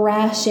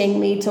thrashing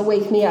me to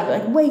wake me up,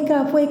 like wake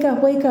up, wake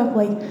up, wake up,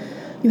 like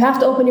you have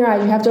to open your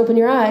eyes, you have to open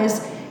your eyes.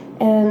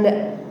 And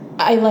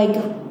I like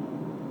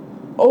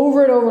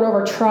over and over and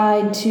over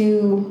tried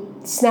to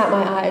snap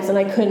my eyes, and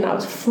I couldn't. I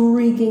was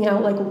freaking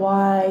out, like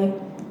why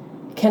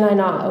can I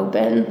not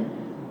open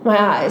my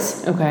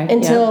eyes? Okay.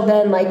 Until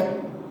then,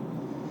 like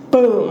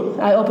boom,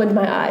 I opened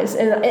my eyes,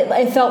 and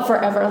it felt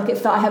forever.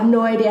 Like I have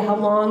no idea how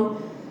long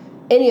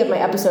any of my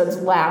episodes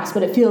last,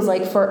 but it feels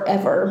like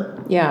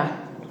forever. Yeah.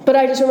 But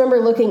I just remember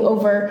looking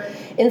over,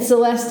 and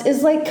Celeste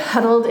is like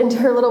cuddled into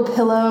her little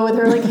pillow with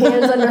her like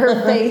hands under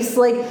her face,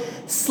 like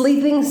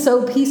sleeping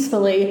so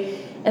peacefully.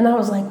 And I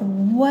was like,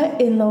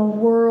 what in the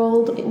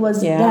world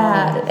was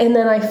that? And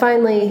then I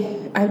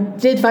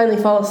did finally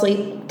fall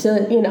asleep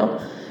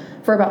to,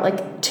 for about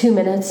like 2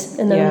 minutes,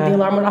 and then the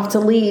alarm went off to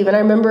leave. And I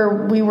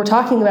remember we were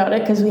talking about it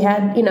because we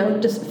had,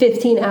 just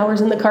 15 hours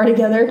in the car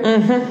together.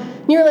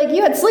 And you're like,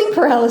 you had sleep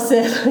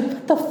paralysis. Like,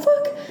 what the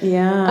fuck?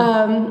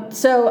 Yeah.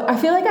 So I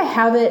feel like I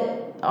have it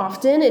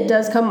often. It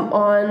does come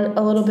on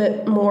a little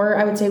bit more,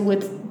 I would say,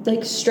 with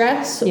like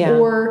stress,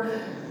 or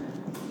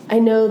I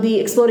know the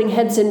exploding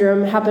head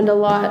syndrome happened a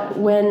lot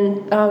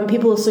when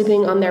people are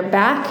sleeping on their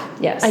back.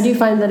 Yes. I do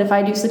find that if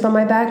I do sleep on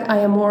my back, I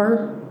am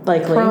more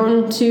likely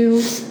prone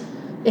to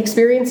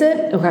experience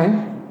it. Okay.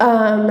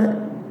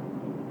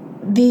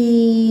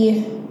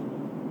 The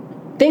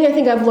thing I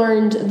think I've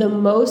learned the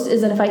most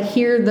is that if I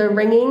hear the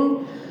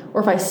ringing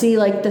or if I see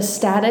like the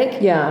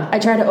static, I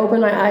try to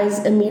open my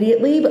eyes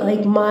immediately, but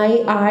like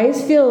my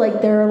eyes feel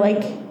like they're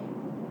like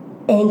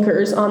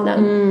anchors on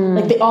them.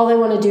 Like all they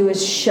want to do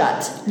is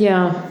shut.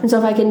 Yeah. And so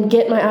if I can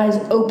get my eyes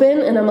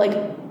open and I'm like,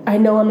 I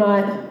know I'm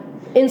not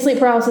in sleep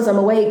paralysis, I'm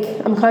awake,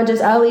 I'm conscious,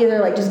 I'll either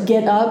like just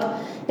get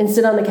up and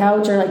sit on the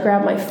couch or like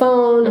grab my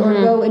phone or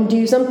go and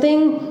do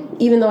something,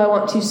 even though I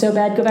want to so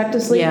bad go back to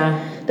sleep.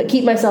 Yeah. But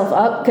keep myself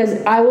up,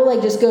 because I will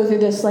like just go through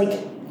this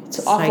like,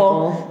 it's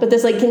awful, but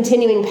this like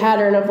continuing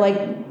pattern of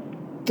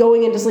like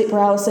going into sleep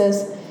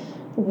paralysis,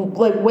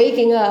 like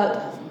waking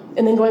up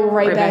and then going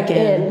right back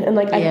in. And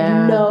like I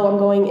know I'm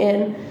going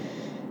in.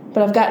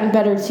 But I've gotten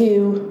better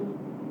too.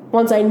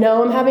 Once I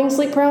know I'm having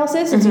sleep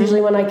paralysis, it's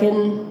usually when I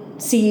can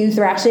see you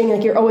thrashing,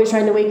 like you're always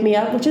trying to wake me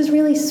up, which is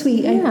really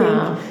sweet. I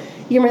think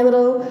you're my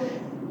little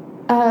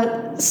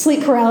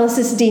sleep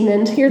paralysis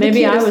demon. You're the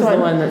Maybe I cutest was one.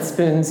 the one that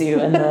spoons you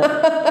in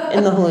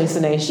the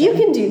hallucination. You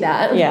can do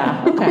that.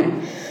 Yeah. Okay.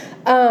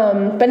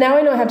 But now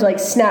I know I have to like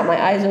snap my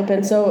eyes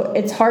open, so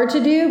it's hard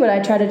to do, but I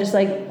try to just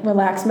like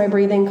relax my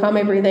breathing, calm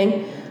my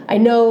breathing. I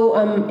know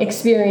I'm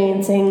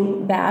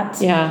experiencing that,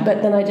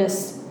 but then I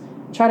just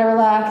try to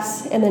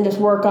relax and then just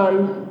work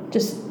on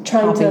just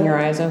trying popping your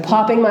eyes open.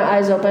 Popping my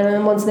eyes open, and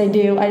then once they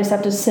do, I just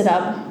have to sit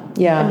up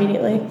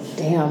immediately.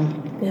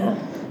 Damn. Yeah.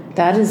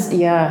 That is,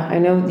 I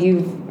know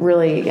you've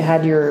really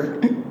had your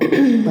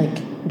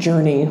like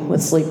journey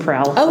with sleep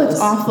paralysis. Oh, it's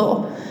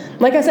awful.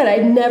 Like I said,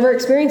 I'd never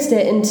experienced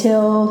it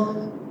until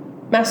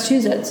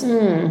Massachusetts.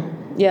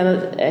 Yeah,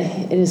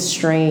 it is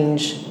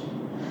strange.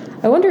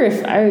 I wonder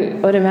if I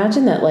would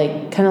imagine that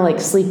like kind of like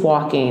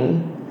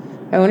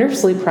sleepwalking. I wonder if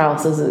sleep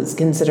paralysis is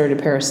considered a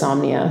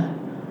parasomnia.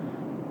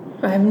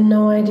 I have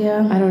no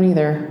idea. I don't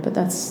either, but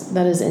that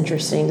is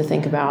interesting to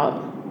think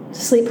about.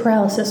 Sleep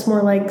paralysis,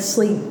 more like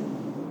sleep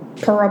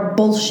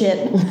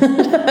bullshit.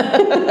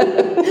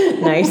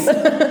 Nice.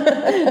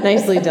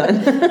 Nicely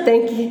done.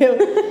 Thank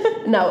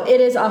you. no,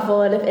 it is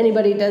awful. And if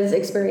anybody does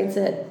experience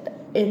it,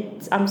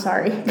 I'm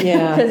sorry.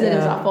 Yeah. Because it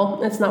is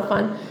awful. It's not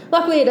fun.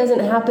 Luckily, it doesn't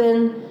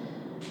happen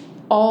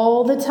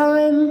all the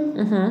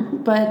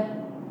time,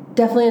 but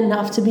definitely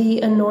enough to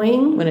be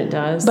annoying. When it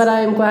does. But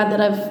I'm glad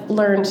that I've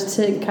learned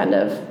to kind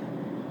of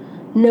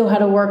know how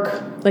to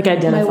work. Like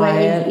identify my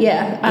way,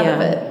 it. out of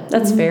it.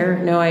 That's fair.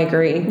 No, I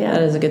agree. Yeah.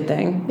 That is a good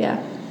thing.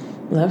 Yeah.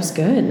 Well, that was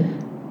good.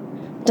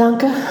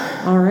 Danke.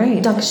 All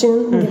right.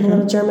 Dankeschön. Give a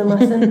little German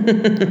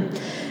lesson.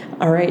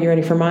 All right, you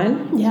ready for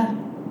mine? Yeah.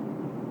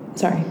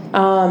 Sorry.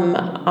 All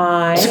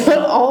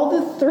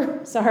the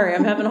throat. Sorry,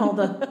 I'm having all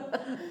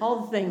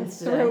the things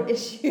today. Throat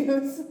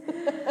issues.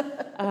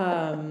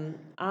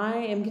 I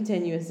am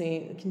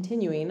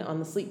continuing on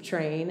the sleep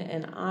train,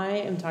 and I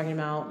am talking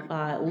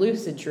about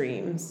lucid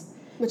dreams.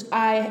 Which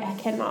I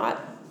cannot.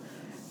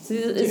 So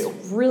it's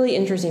really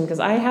interesting because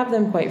I have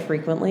them quite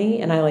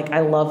frequently, and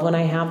I love when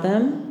I have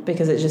them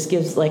because it just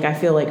gives I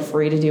feel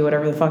free to do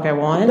whatever the fuck I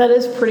want. That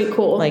is pretty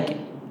cool. I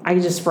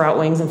can just sprout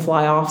wings and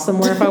fly off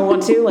somewhere if I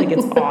want to.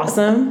 It's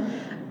awesome.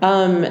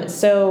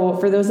 So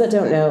for those that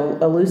don't know,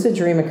 a lucid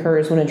dream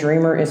occurs when a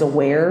dreamer is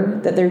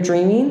aware that they're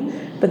dreaming,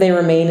 but they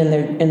remain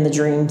in the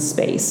dream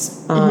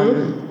space.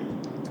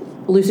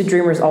 Lucid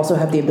dreamers also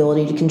have the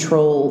ability to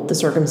control the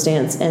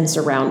circumstance and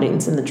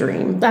surroundings in the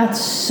dream. That's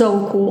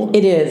so cool.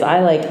 It is.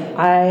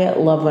 I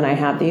love when I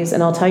have these,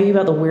 and I'll tell you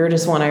about the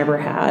weirdest one I ever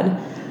had.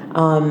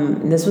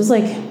 This was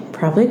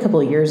probably a couple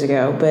of years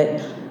ago,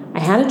 but I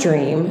had a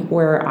dream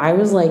where I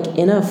was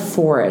in a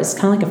forest,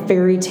 kind of like a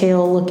fairy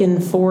tale looking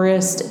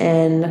forest,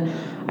 and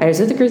I was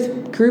with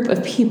a group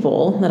of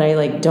people that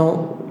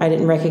I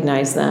didn't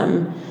recognize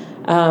them.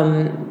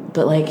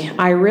 But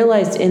I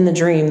realized in the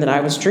dream that I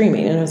was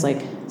dreaming, and I was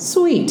like,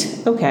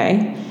 sweet,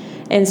 okay.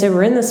 And so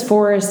we're in this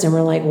forest and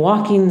we're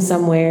walking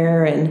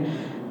somewhere, and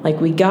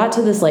we got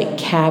to this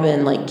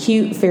cabin,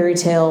 cute fairy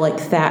tale,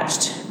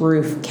 thatched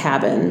roof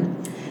cabin.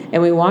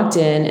 And we walked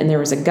in, and there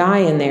was a guy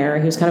in there.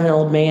 He was kind of an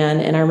old man,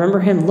 and I remember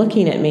him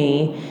looking at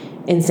me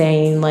and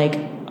saying,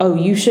 oh,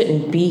 you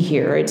shouldn't be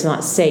here. It's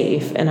not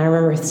safe. And I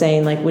remember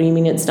saying, what do you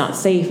mean it's not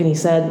safe? And he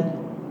said,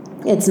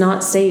 it's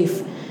not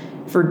safe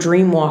for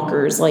dream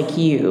walkers like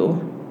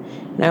you.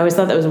 And I always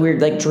thought that was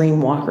weird,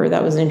 dream walker.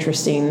 That was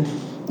interesting.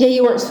 Yeah,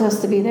 you weren't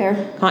supposed to be there.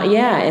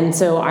 Yeah, and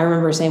so I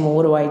remember saying, well,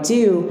 what do I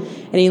do?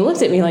 And he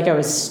looked at me like I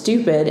was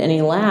stupid, and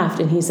he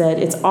laughed, and he said,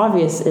 it's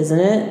obvious, isn't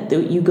it,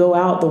 that you go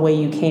out the way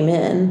you came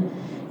in?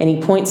 And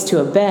he points to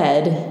a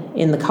bed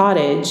in the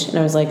cottage, and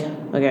I was like,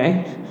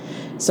 okay.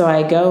 So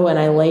I go and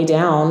I lay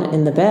down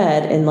in the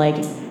bed, and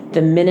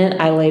the minute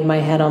I laid my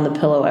head on the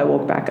pillow, I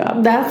woke back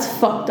up. That's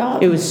fucked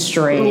up. It was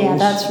strange. Yeah,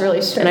 that's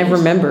really strange. And I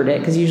remembered it,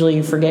 because usually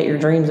you forget your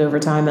dreams over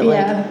time at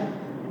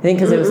I think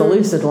because it was a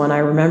lucid one, I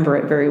remember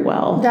it very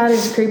well. That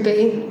is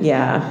creepy.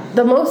 Yeah.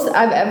 The most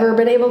I've ever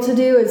been able to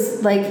do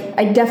is,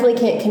 I definitely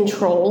can't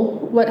control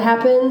what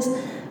happens,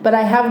 but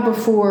I have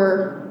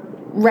before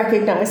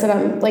recognized that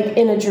I'm,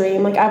 in a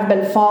dream. I've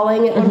been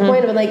falling at one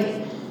point, but,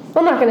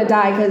 I'm not going to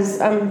die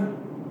because I'm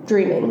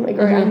dreaming.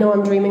 Or I know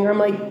I'm dreaming, or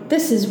I'm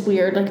this is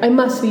weird. I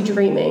must be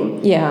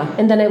dreaming. Yeah.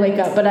 And then I wake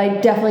up, but I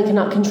definitely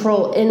cannot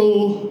control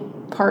any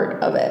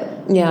part of it.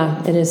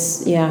 Yeah, it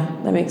is. Yeah,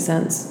 that makes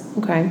sense.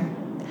 Okay.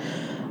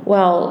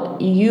 Well,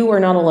 you are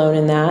not alone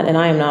in that, and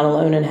I am not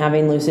alone in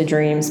having lucid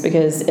dreams,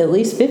 because at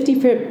least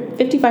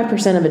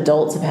 55% of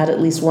adults have had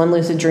at least one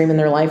lucid dream in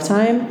their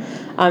lifetime,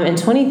 and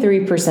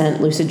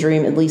 23% lucid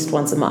dream at least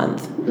once a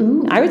month.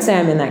 Ooh. I would say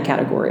I'm in that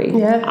category.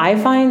 Yeah. I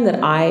find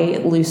that I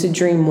lucid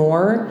dream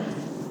more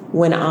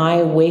when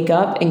I wake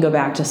up and go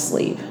back to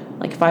sleep.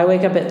 If I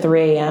wake up at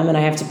 3 a.m. and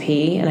I have to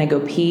pee, and I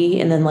go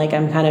pee, and then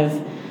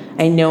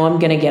I know I'm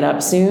going to get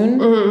up soon,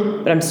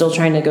 but I'm still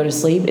trying to go to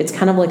sleep. It's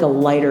kind of like a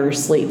lighter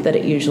sleep that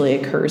it usually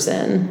occurs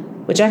in,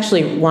 which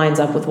actually lines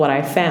up with what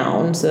I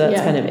found. So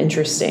that's kind of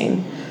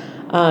interesting.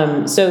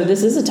 So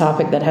this is a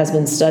topic that has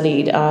been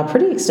studied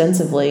pretty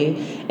extensively.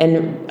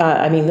 And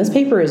this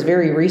paper is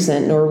very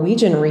recent.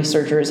 Norwegian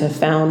researchers have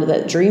found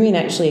that dreaming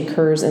actually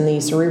occurs in the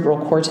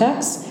cerebral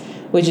cortex,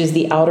 which is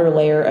the outer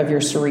layer of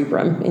your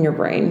cerebrum in your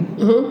brain.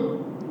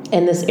 Mm-hmm.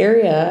 And this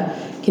area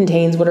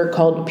contains what are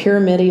called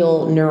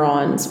pyramidal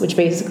neurons, which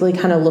basically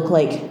kind of look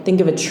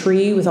think of a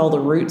tree with all the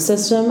root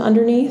system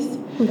underneath,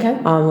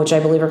 which I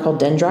believe are called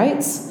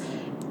dendrites.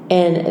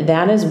 And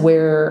that is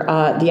where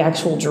the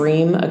actual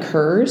dream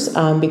occurs,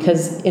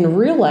 because in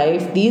real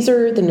life, these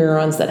are the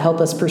neurons that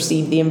help us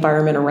perceive the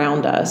environment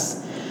around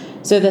us.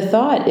 So the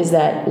thought is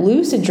that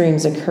lucid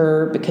dreams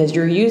occur because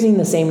you're using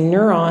the same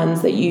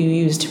neurons that you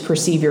use to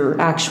perceive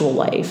your actual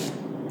life.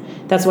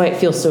 That's why it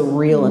feels so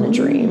real in a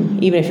dream,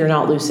 even if you're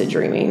not lucid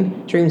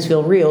dreaming. Dreams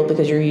feel real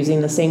because you're using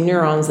the same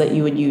neurons that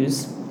you would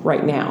use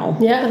right now.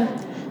 Yeah.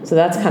 So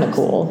that's kind of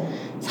cool.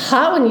 It's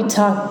hot when you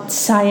talk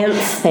science.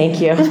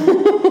 Thank you.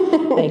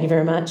 Thank you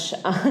very much.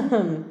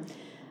 So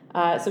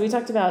we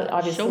talked about,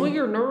 obviously... Show me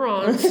your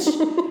neurons.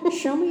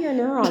 Show me your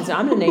neurons.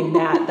 I'm going to name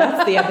that.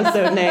 That's the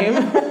episode name.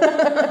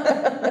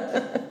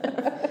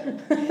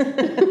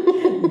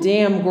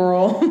 Damn,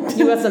 girl.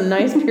 You got some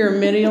nice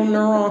pyramidal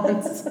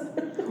neurons.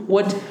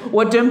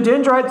 What them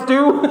dendrites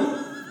do?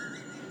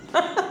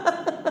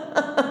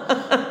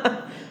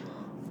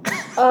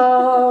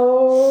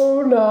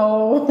 Oh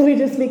no, we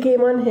just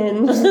became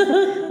unhinged.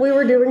 We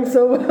were doing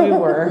so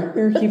well.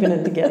 We were keeping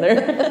it together.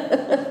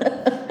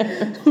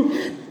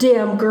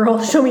 Damn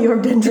girl, show me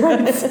your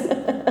dendrites.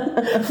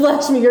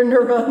 Flash me your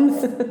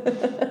neurons.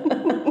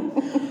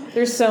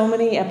 There's so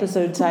many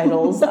episode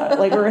titles.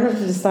 Like, we're gonna have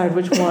to decide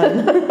which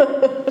one.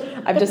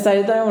 I've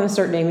decided that I want to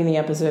start naming the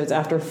episodes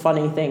after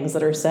funny things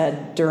that are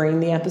said during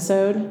the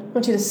episode. I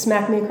want you to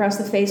smack me across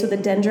the face with a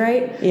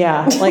dendrite.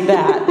 Yeah, like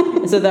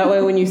that. So that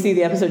way when you see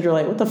the episode, you're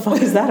like, what the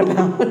fuck is that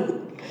about?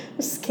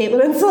 This is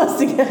Caitlin and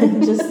Celeste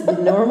again. Just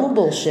normal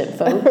bullshit,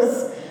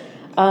 folks.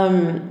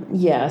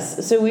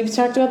 Yes. So we've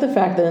talked about the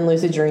fact that in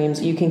lucid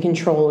dreams, you can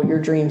control your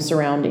dream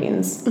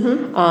surroundings.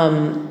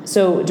 Mm-hmm.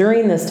 So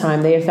during this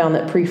time, they have found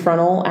that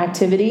prefrontal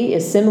activity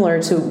is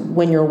similar to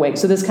when you're awake.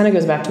 So this kind of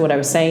goes back to what I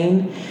was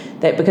saying,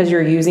 that because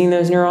you're using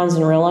those neurons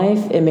in real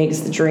life, it makes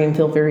the dream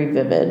feel very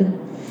vivid.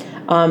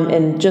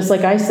 And just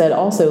like I said,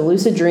 also,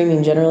 lucid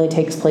dreaming generally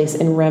takes place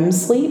in REM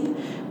sleep,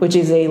 which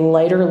is a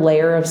lighter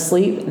layer of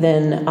sleep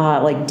than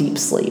like deep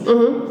sleep.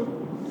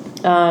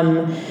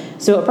 Mm-hmm.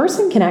 So a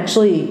person can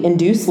actually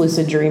induce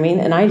lucid dreaming,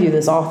 and I do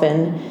this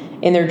often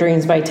in their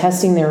dreams by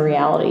testing their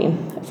reality.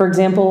 For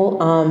example,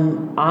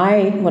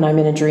 when I'm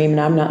in a dream and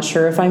I'm not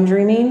sure if I'm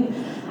dreaming,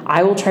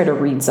 I will try to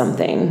read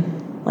something.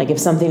 Like if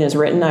something is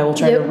written, I will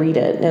try to read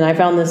it. And I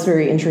found this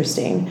very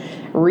interesting.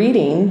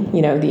 Reading,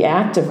 the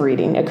act of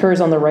reading,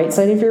 occurs on the right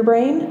side of your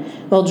brain,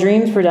 while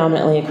dreams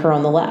predominantly occur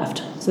on the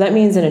left. So that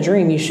means in a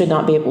dream, you should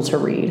not be able to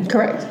read.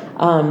 Correct.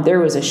 There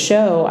was a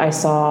show I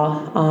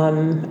saw,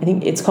 I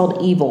think it's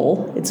called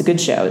Evil. It's a good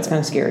show. It's kind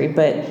of scary.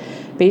 But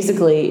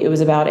basically, it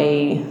was about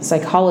a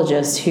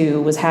psychologist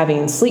who was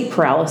having sleep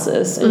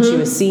paralysis, and she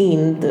was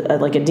seeing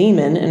like a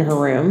demon in her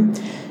room.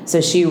 So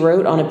she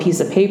wrote on a piece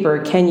of paper,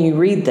 "Can you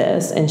read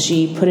this?" And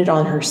she put it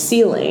on her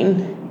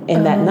ceiling.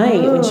 And that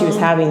night, when she was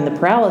having the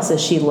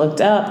paralysis, she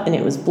looked up and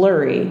it was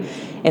blurry.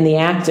 And the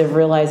act of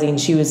realizing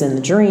she was in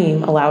the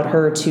dream allowed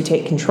her to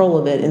take control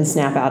of it and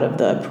snap out of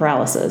the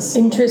paralysis.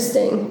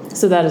 Interesting.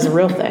 So that is a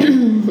real thing.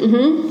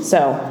 Mm-hmm.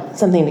 So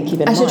something to keep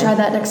in mind. I should try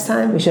that next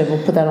time. We should.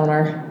 We'll put that on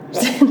our...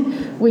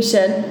 We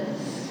should.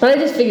 But I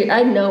just figured,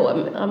 I know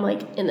I'm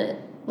like in it.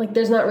 Like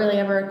there's not really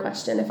ever a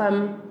question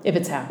if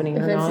it's happening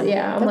or not.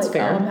 Yeah, I'm That's like,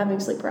 fair. I'm having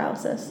sleep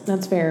paralysis.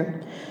 That's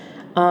fair.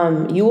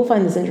 You will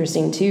find this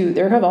interesting too.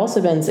 There have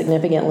also been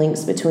significant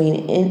links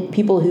between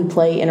people who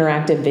play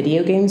interactive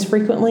video games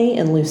frequently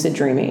and lucid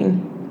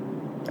dreaming.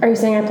 Are you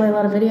saying I play a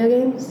lot of video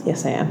games?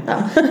 Yes, I am.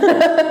 Oh.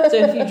 So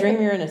if you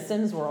dream you're in a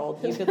Sims world,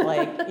 you could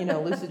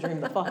lucid dream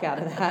the fuck out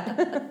of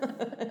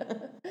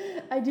that.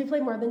 I do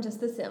play more than just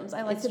The Sims.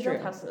 I like to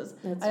build houses.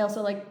 I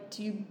also like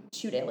to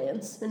shoot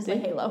aliens and play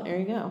Halo. There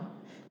you go.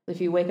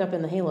 If you wake up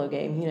in the Halo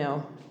game, you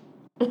know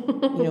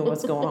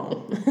what's going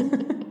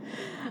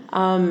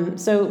on.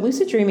 So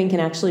lucid dreaming can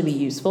actually be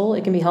useful.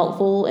 It can be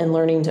helpful in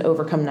learning to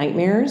overcome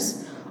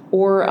nightmares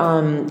or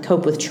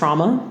cope with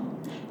trauma.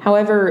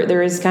 However,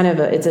 there is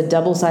it's a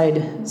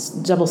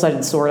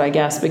double-sided sword, I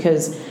guess,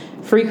 because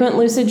frequent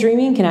lucid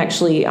dreaming can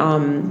actually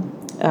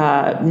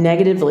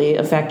negatively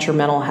affect your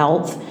mental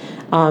health.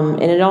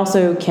 And it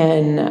also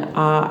can,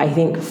 I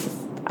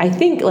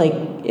think like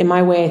in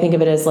my way, I think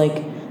of it as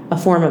like a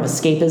form of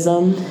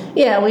escapism.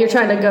 Yeah, well, you're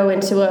trying to go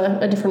into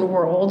a different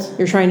world.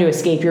 You're trying to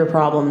escape your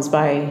problems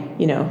by,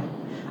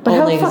 But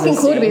how only fucking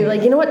cool to existing. be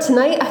like, you know what,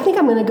 tonight I think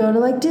I'm going to go to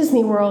like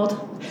Disney World.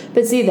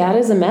 But see, that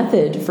is a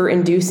method for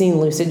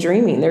inducing lucid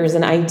dreaming. There's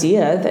an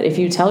idea that if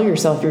you tell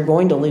yourself you're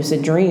going to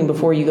lucid dream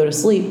before you go to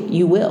sleep,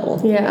 you will.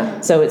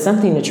 Yeah. So it's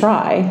something to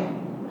try.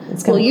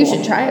 It's Well, you cool.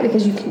 should try it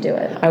because you can do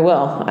it. I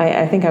will.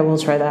 I think I will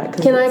try that.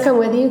 Can I come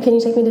with you? Can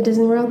you take me to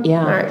Disney World?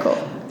 Yeah. All right, cool.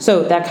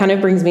 So that kind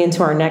of brings me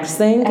into our next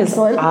thing. Because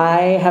Excellent.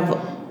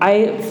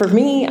 for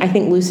me, I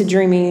think lucid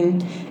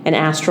dreaming and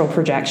astral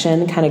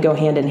projection kind of go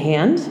hand in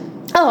hand.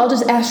 Oh, I'll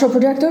just astral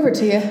project over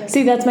to you.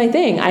 See, that's my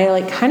thing.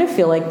 I kind of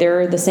feel like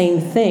they're the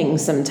same thing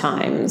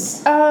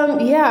sometimes.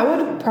 Yeah, I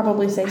would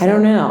probably say so. I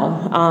don't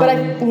know.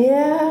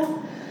 Yeah.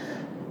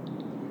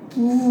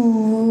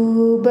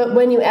 Ooh, but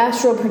when you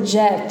astral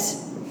project,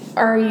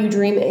 are you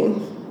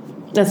dreaming?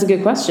 That's a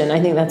good question. I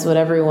think that's what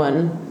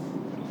everyone...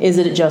 Is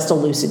it just a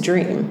lucid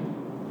dream?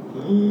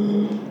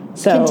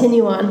 So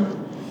Continue on.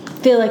 I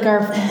feel like our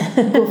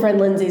cool friend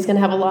Lindsay's going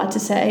to have a lot to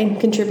say and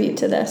contribute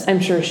to this. I'm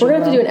sure she We're going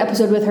to have will. to do an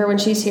episode with her when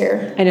she's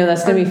here. I know,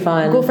 that's going to be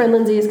fun. Cool friend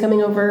Lindsay is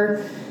coming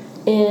over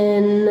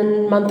in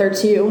a month or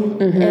two,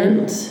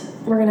 and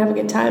we're going to have a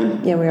good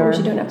time. Yeah, we are. We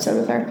should do an episode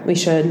with her. We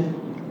should.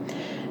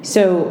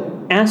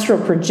 So astral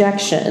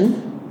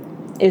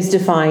projection is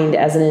defined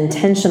as an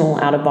intentional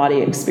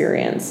out-of-body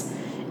experience.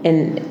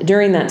 And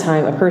during that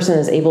time, a person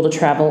is able to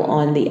travel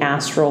on the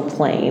astral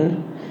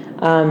plane.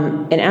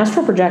 And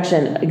astral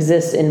projection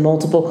exists in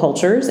multiple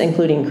cultures,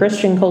 including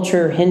Christian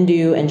culture,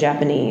 Hindu, and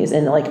Japanese,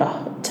 and like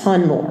a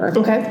ton more.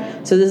 Okay.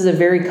 So this is a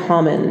very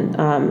common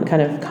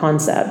kind of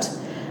concept.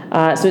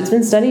 So it's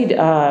been studied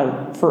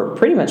for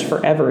pretty much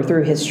forever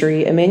through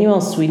history.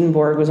 Emanuel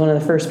Swedenborg was one of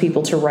the first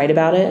people to write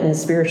about it in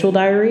his spiritual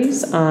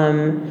diaries.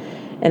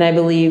 And I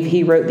believe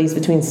he wrote these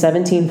between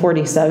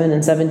 1747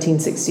 and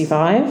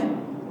 1765.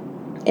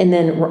 And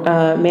then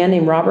a man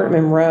named Robert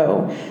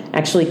Monroe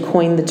actually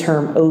coined the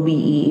term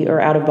OBE,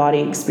 or out-of-body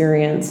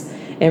experience,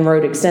 and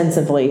wrote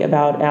extensively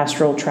about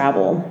astral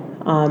travel.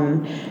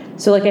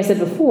 So like I said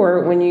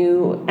before, when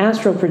you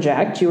astral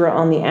project, you are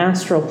on the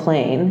astral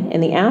plane.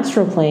 And the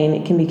astral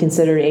plane can be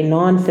considered a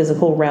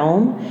non-physical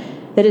realm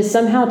that is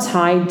somehow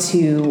tied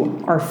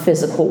to our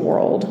physical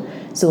world.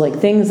 So like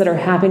things that are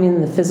happening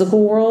in the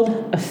physical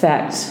world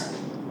affect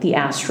the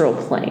astral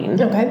plane.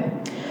 Okay.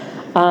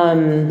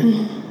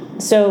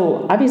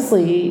 So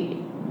obviously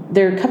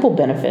there are a couple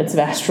benefits of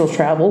astral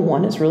travel.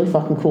 One, it's really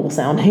fucking cool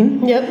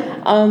sounding.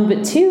 Yep.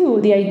 But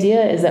two, the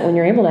idea is that when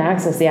you're able to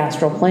access the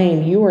astral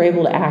plane, you are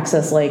able to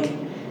access like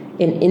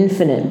an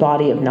infinite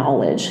body of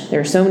knowledge. There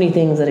are so many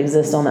things that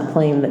exist on that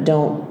plane that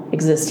don't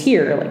exist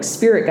here, like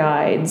spirit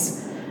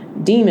guides,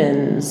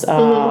 demons,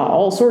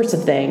 all sorts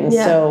of things.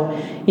 Yeah. So,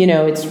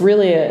 it's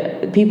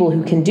really people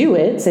who can do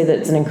it say that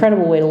it's an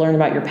incredible way to learn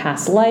about your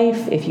past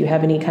life. If you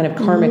have any kind of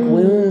karmic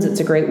wounds, it's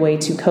a great way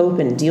to cope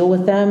and deal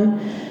with them.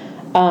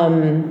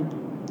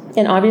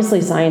 And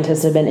obviously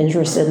scientists have been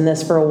interested in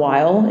this for a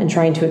while and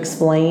trying to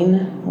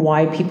explain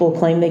why people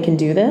claim they can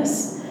do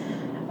this.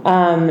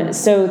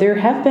 So there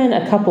have been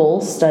a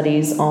couple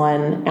studies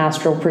on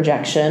astral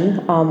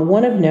projection.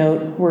 One of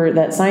note were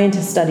that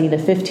scientists studied a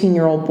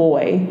 15-year-old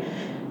boy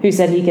who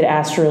said he could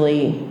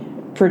astrally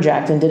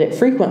project and did it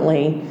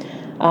frequently.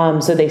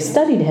 So they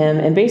studied him,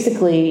 and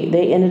basically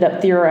they ended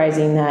up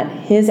theorizing that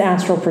his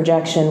astral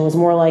projection was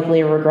more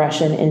likely a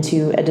regression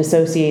into a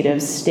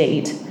dissociative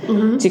state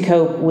to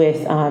cope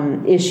with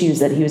issues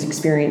that he was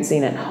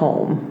experiencing at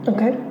home.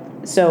 Okay.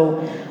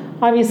 So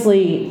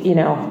obviously,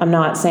 I'm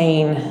not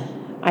saying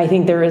I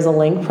think there is a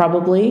link,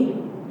 probably.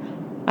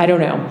 I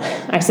don't know.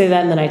 I say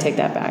that and then I take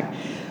that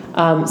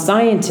back.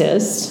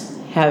 Scientists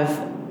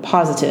have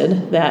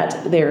posited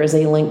that there is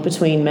a link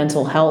between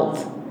mental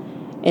health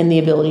and the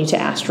ability to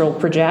astral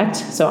project.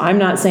 So I'm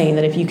not saying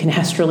that if you can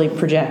astrally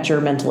project,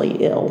 you're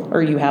mentally ill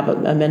or you have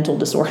a mental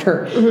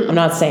disorder. I'm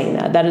not saying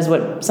that. That is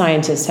what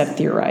scientists have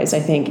theorized. I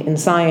think in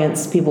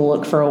science, people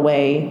look for a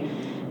way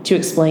to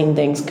explain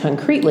things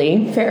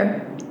concretely.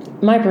 Fair.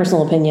 My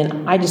personal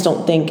opinion, I just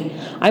don't think,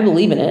 I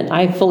believe in it.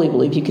 I fully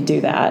believe you could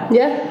do that.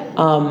 Yeah.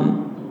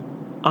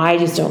 I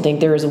just don't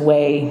think there is a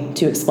way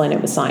to explain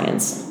it with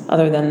science,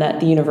 other than that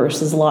the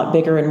universe is a lot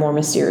bigger and more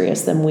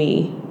mysterious than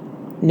we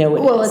know it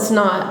is. Well, it's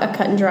not a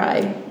cut and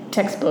dry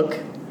textbook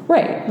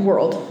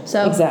world.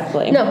 So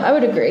exactly. No, I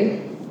would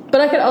agree. But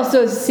I could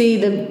also see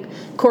the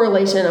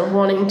correlation of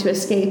wanting to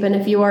escape, and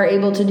if you are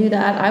able to do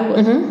that, I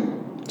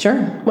would.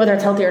 Sure. Whether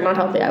it's healthy or not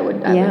healthy, I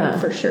would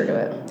for sure do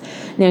it.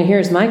 Now,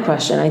 here's my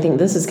question. I think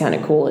this is kind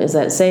of cool, is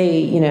that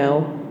say,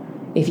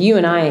 if you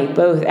and I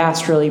both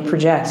astrally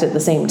project at the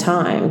same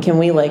time, can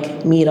we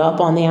meet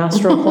up on the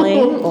astral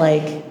plane?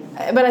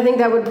 But I think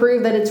that would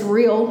prove that it's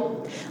real.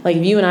 Like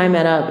if you and I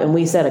met up and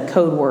we said a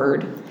code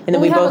word and then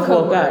we both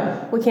woke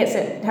up. We can't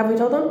say it. Have we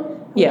told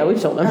them? Yeah,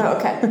 we've told them. Oh,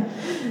 okay.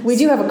 We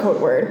do have a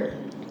code word.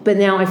 But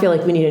now I feel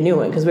like we need a new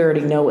one because we already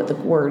know what the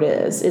word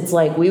is. It's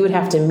like we would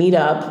have to meet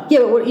up. Yeah,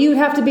 but you would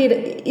have to be,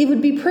 it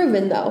would be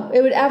proven though.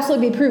 It would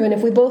absolutely be proven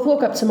if we both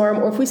woke up tomorrow,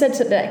 or if we said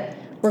today,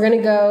 we're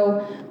gonna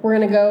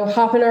go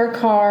hop in our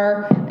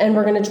car and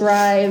we're gonna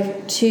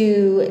drive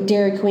to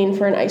Dairy Queen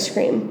for an ice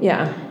cream.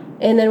 Yeah.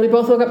 And then we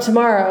both woke up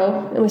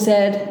tomorrow and we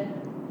said,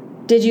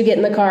 did you get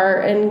in the car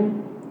and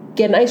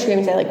get an ice cream?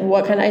 And say,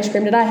 what kind of ice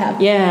cream did I have?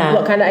 Yeah.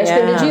 What kind of ice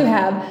cream did you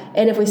have?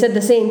 And if we said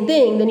the same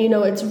thing, then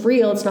it's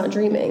real, it's not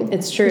dreaming.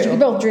 It's true. We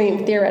both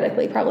dream,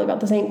 theoretically, probably about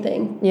the same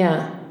thing.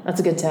 Yeah, that's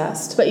a good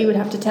test. But you would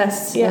have to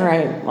test. Yeah. All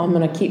right, I'm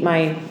going to keep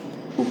my...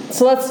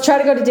 So let's try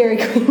to go to Dairy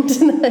Queen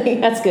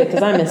tonight. That's good,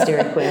 because I miss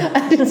Dairy Queen.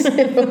 I do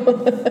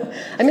too.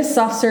 I miss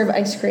soft serve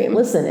ice cream.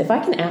 Listen, if I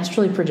can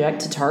astrally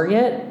project to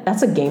Target,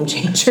 that's a game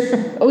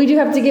changer. We do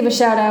have to give a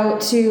shout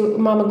out to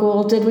Mama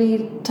Ghoul. Did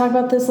we talk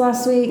about this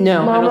last week?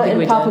 No, Mama I don't think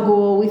we Papa did.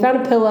 Ghoul. We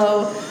found a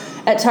pillow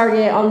at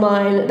Target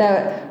online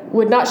that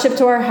would not ship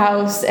to our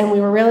house, and we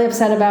were really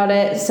upset about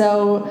it.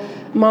 So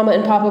Mama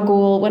and Papa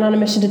Ghoul went on a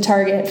mission to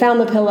Target, found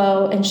the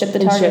pillow, and shipped the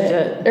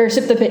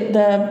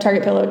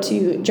Target pillow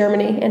to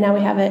Germany, and now we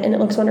have it, and it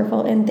looks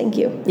wonderful. And thank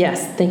you.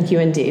 Yes, thank you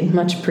indeed.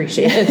 Much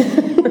appreciated.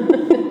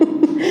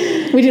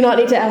 We do not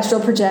need to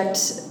astral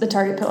project the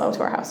Target pillow to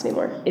our house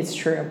anymore. It's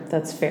true.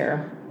 That's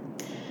fair.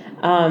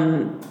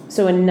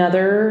 So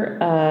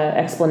another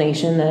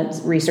explanation that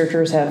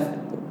researchers have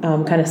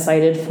kind of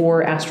cited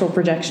for astral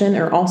projection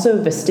are also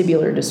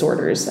vestibular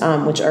disorders,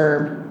 which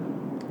are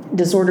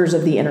disorders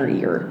of the inner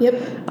ear.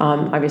 Yep.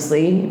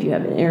 Obviously, if you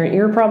have an inner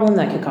ear problem,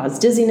 that could cause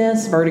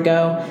dizziness,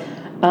 vertigo.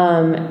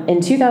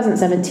 In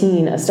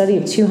 2017, a study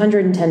of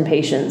 210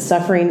 patients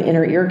suffering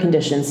inner ear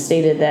conditions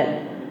stated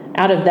that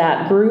out of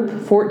that group,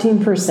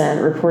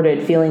 14%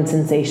 reported feeling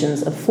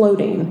sensations of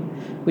floating,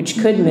 which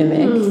could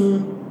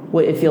mimic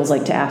what it feels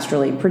like to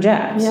astrally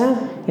project.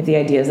 Yeah. If the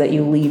idea is that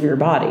you leave your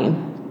body.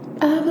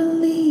 I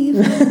believe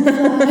believe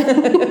I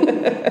can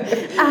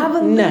fly. I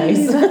believe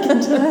Nice. I can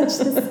touch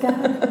the sky.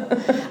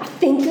 I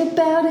think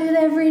about it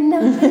every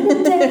night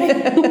and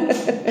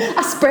day.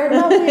 I spread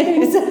my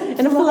wings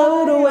and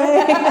float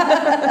away.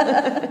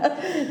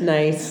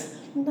 Nice.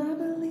 And I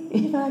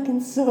believe I can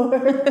soar.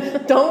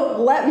 Don't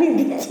let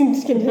me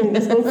continue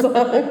this whole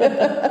song.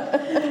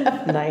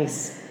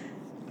 Nice.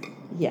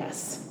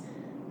 Yes.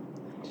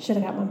 Should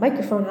have got my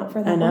microphone out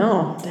for that. I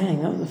know.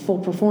 Dang, that was a full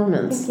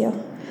performance. Thank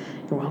you.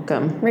 You're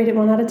welcome. Rated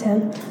 1 out of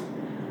 10.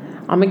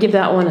 I'm going to give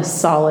that one a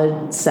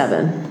solid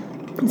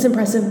 7. It's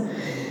impressive.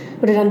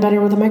 Would have done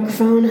better with a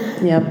microphone.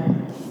 Yep.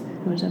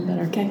 Would have done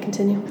better. Okay,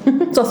 continue.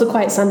 It's also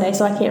Quiet Sunday,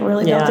 so I can't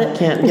really belt it.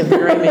 Can't give the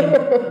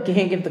Grammy.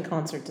 Can't give the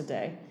concert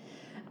today.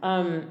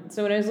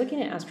 So when I was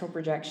looking at astral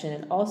projection,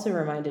 it also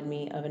reminded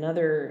me of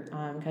another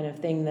kind of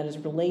thing that is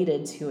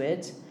related to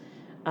it.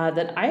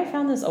 That I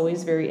found this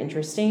always very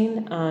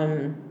interesting.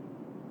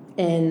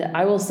 And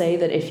I will say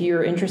that if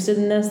you're interested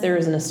in this, there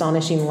is an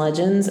Astonishing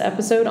Legends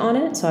episode on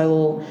it. So I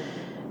will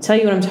tell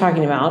you what I'm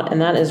talking about,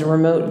 and that is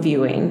remote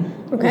viewing,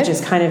 which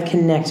is kind of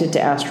connected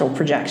to astral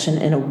projection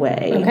in a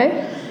way.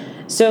 Okay.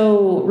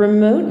 So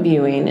remote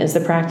viewing is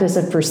the practice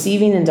of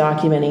perceiving and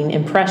documenting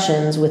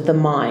impressions with the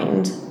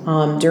mind.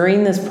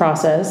 During this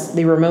process,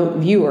 the remote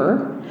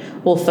viewer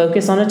will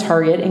focus on a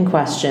target in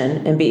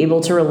question and be able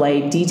to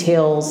relay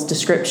details,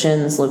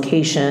 descriptions,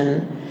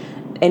 location,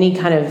 any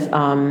kind of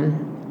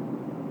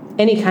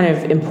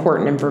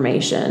important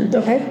information.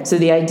 Okay. So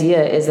the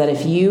idea is that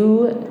if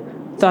you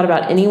thought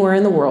about anywhere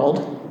in the world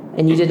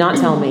and you did not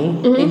tell me,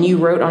 and you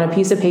wrote on a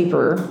piece of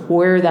paper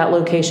where that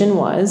location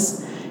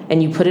was,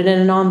 and you put it in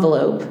an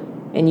envelope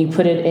and you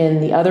put it in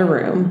the other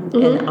room,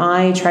 and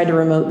I tried to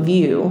remote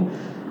view,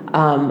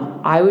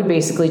 I would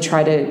basically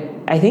try to,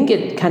 I think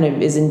it kind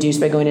of is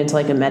induced by going into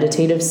like a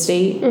meditative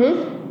state.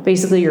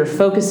 Basically, you're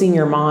focusing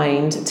your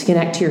mind to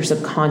connect to your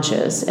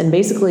subconscious. And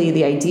basically,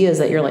 the idea is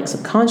that your like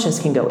subconscious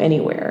can go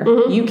anywhere.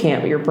 You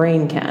can't, but your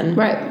brain can.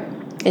 Right.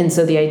 And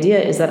so the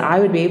idea is that I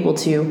would be able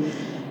to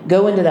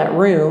go into that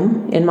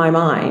room in my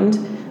mind,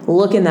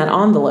 look in that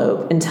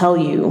envelope, and tell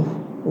you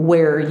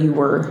where you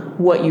were,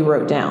 what you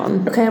wrote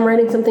down. Okay, I'm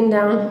writing something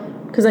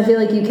down because I feel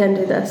like you can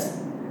do this.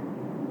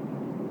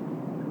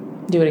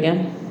 Do it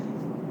again.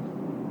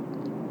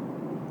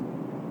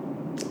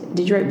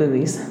 Did you write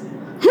boobies?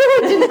 I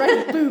didn't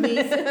write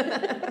boobies.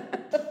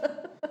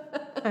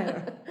 I don't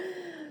know.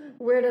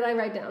 Where did I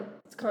write down?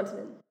 It's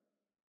continent.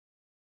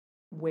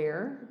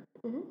 Where?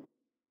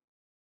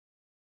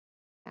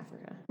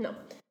 Africa. No.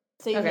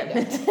 So you Okay.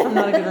 can't do it. I'm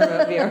not a good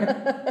remote viewer.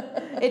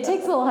 It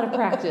takes a lot of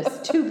practice,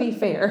 to be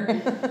fair.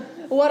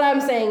 What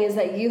I'm saying is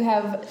that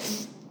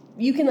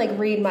you can like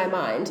read my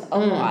mind a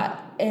lot,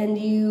 and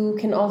you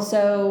can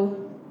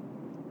also,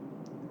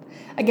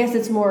 I guess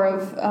it's more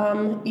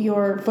of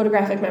your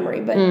photographic memory,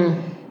 but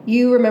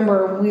you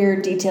remember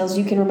weird details.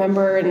 You can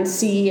remember and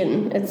see,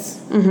 and it's,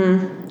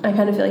 I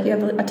kind of feel like you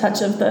have a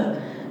touch of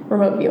the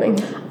remote viewing.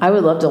 I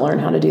would love to learn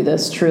how to do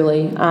this,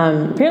 truly.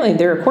 Apparently,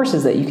 there are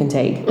courses that you can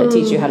take that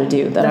teach you how to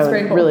do that. That's I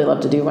very would cool. really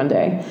love to do one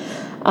day.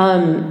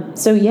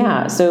 So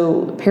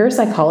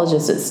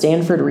parapsychologists at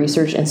Stanford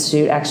Research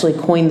Institute actually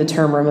coined the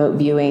term remote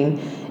viewing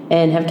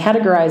and have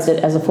categorized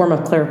it as a form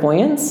of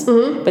clairvoyance.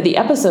 But the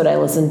episode I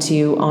listened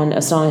to on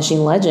Astonishing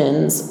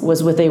Legends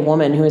was with a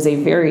woman who is a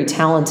very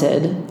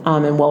talented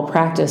and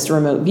well-practiced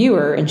remote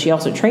viewer, and she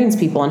also trains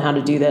people on how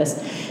to do this.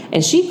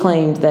 And she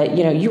claimed that,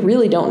 you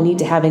really don't need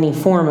to have any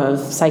form of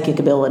psychic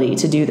ability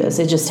to do this.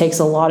 It just takes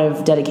a lot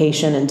of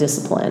dedication and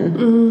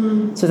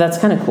discipline. So that's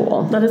kind of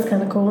cool. That is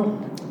kind of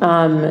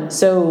cool.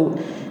 So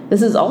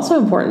this is also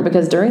important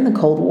because during the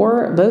Cold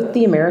War, both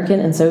the American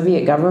and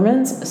Soviet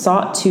governments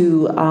sought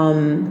to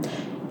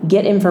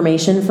get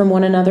information from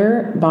one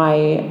another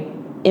by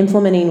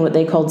implementing what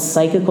they called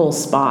psychical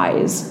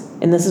spies.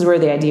 And this is where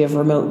the idea of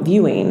remote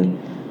viewing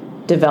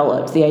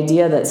developed. The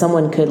idea that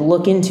someone could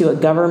look into a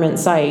government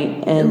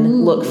site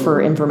and look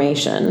for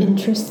information.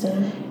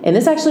 Interesting. And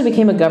this actually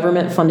became a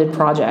government-funded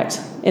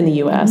project in the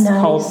U.S.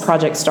 called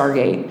Project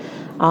Stargate.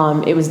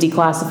 It was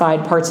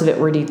declassified. Parts of it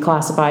were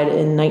declassified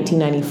in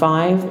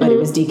 1995, but it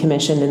was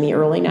decommissioned in the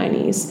early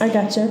 90s. I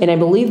gotcha. And I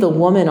believe the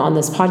woman on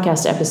this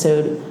podcast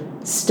episode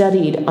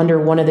studied under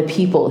one of the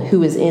people who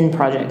was in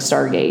Project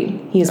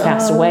Stargate. He has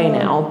passed away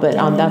now, but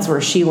that's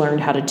where she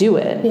learned how to do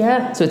it.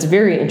 Yeah. So it's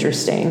very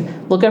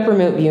interesting. Look up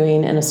remote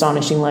viewing and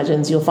Astonishing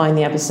Legends. You'll find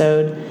the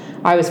episode.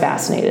 I was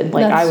fascinated.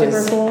 Like That's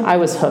super cool. I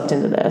was hooked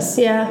into this.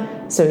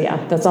 Yeah. So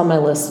yeah, that's on my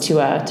list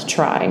to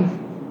try.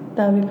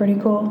 That would be pretty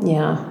cool.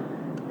 Yeah.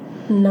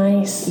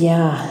 Nice.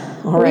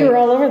 Yeah. All right. We were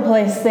all over the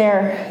place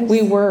there.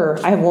 We were.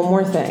 I have one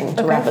more thing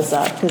to wrap us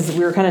up because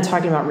we were kind of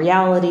talking about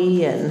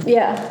reality and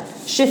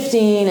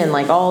shifting and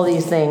like all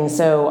these things.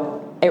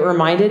 So it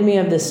reminded me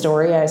of this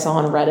story I saw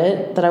on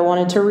Reddit that I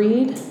wanted to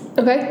read.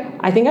 Okay.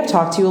 I think I've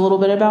talked to you a little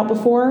bit about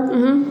before.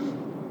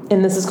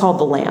 And this is called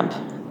The Lamp.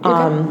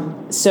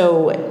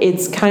 So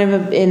it's kind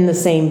of in the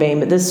same vein,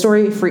 but this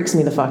story freaks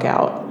me the fuck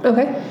out.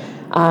 Okay.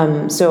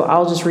 So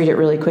I'll just read it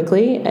really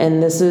quickly.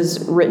 And this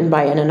is written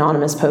by an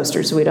anonymous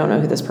poster, so we don't know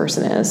who this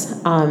person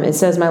is. It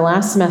says, my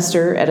last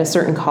semester at a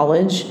certain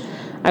college,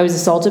 I was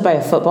assaulted by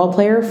a football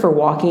player for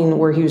walking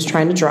where he was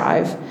trying to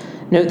drive.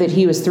 Note that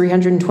he was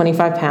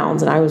 325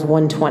 pounds and I was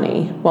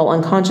 120. While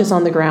unconscious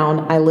on the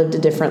ground, I lived a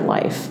different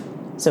life.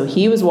 So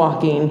he was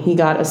walking, he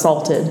got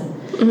assaulted.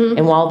 Mm-hmm.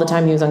 And while the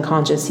time he was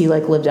unconscious, he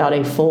lived out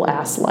a full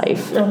ass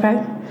life.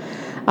 Okay.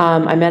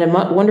 I met a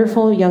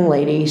wonderful young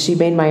lady. She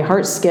made my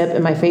heart skip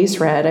and my face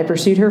red. I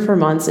pursued her for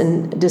months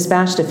and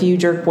dispatched a few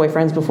jerk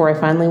boyfriends before I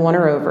finally won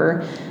her over.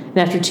 And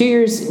after 2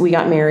 years, we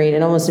got married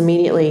and almost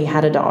immediately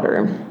had a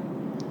daughter.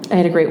 I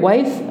had a great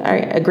wife,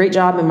 a great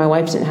job, and my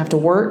wife didn't have to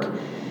work.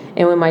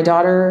 And when my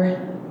daughter,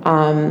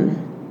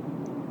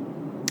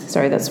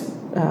 that's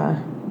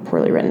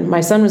poorly written.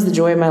 My son was the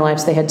joy of my life,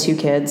 so they had 2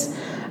 kids.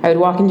 I would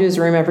walk into his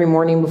room every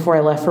morning before I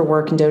left for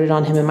work and doted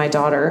on him and my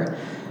daughter.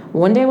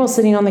 One day while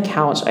sitting on the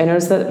couch, I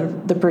noticed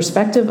that the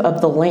perspective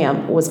of the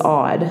lamp was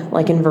odd,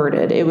 like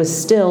inverted. It was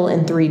still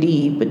in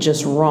 3D, but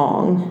just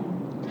wrong.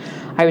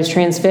 I was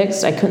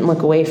transfixed. I couldn't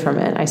look away from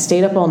it. I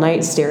stayed up all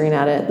night staring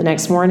at it. The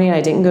next morning,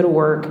 I didn't go to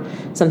work.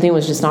 Something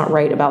was just not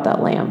right about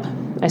that lamp.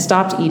 I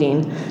stopped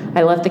eating.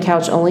 I left the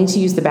couch only to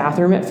use the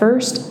bathroom at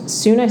first.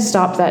 Soon I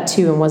stopped that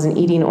too and wasn't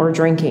eating or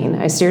drinking.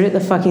 I stared at the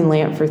fucking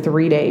lamp for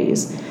 3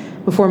 days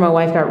before my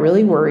wife got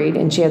really worried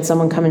and she had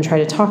someone come and try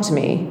to talk to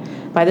me.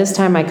 By this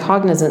time, my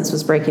cognizance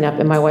was breaking up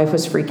and my wife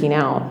was freaking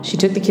out. She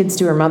took the kids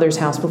to her mother's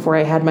house before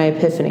I had my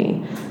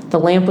epiphany. The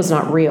lamp was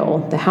not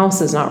real. The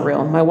house is not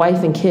real. My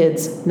wife and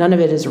kids, none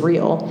of it is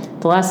real.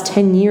 The last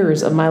 10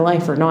 years of my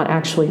life are not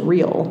actually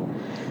real.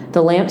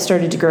 The lamp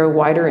started to grow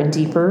wider and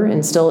deeper, and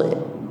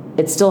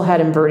it still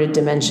had inverted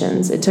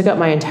dimensions. It took up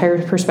my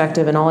entire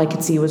perspective, and all I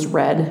could see was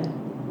red.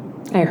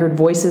 I heard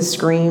voices,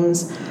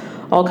 screams,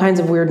 all kinds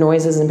of weird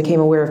noises, and became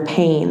aware of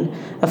pain,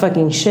 a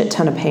fucking shit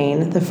ton of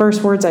pain. The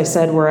first words I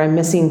said were, I'm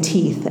missing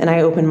teeth, and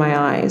I opened my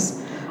eyes.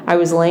 I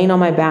was laying on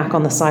my back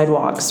on the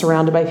sidewalk,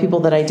 surrounded by people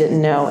that I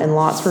didn't know, and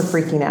lots were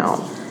freaking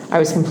out. I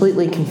was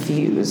completely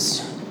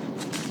confused.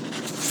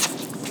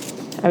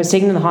 I was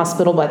taken to the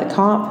hospital by the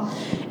cop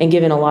and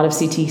given a lot of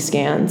CT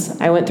scans.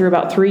 I went through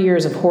about 3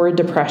 years of horrid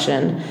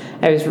depression.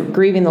 I was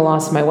grieving the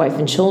loss of my wife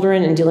and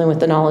children and dealing with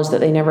the knowledge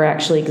that they never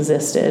actually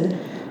existed.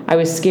 I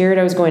was scared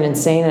I was going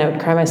insane, and I would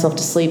cry myself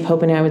to sleep,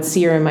 hoping I would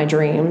see her in my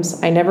dreams.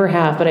 I never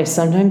have, but I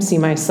sometimes see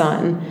my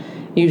son,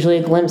 usually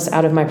a glimpse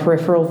out of my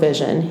peripheral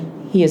vision.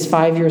 He is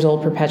 5 years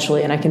old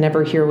perpetually, and I can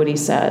never hear what he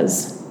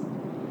says.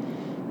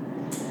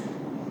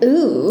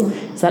 Ooh.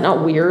 Is that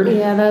not weird?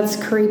 Yeah, that's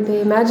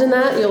creepy. Imagine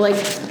that. You'll,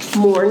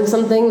 mourn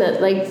something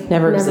that,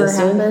 never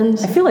happened.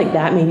 I feel like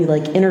that may be,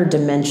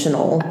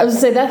 interdimensional. I was going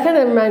to say, that kind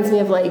of reminds me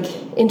of,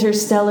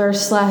 Interstellar /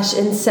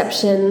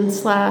 Inception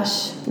 /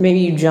 Maybe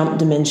you jump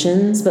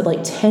dimensions, but,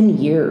 10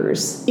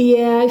 years.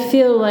 Yeah, I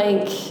feel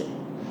like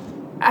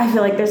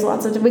there's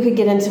lots of... We could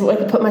get into... I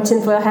could put my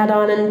tinfoil hat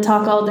on and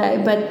talk all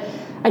day, but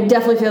I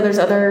definitely feel there's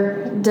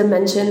other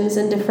dimensions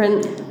and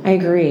different... I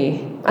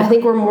agree. I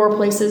think we're more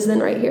places than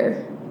right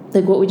here.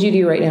 What would you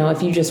do right now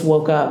if you just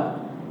woke up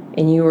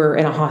and you were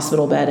in a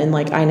hospital bed and,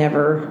 I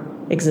never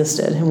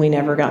existed and we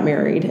never got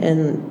married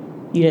and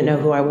you didn't know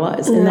who I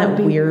was? Isn't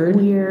that weird?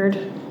 Weird.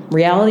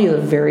 Reality is a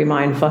very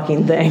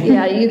mind-fucking thing.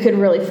 Yeah, you could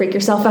really freak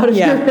yourself out if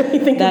you really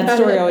think about it. That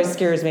story always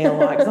scares me a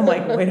lot because I'm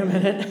like, wait a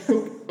minute.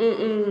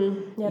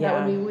 Mm-mm. Yeah,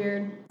 that would be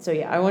weird. So,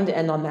 I wanted to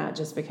end on that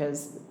just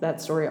because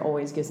that story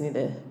always gives me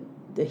the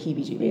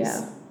heebie-jeebies.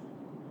 Yeah.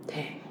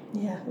 Dang.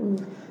 Yeah.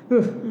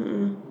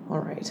 All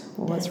right.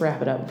 Well, let's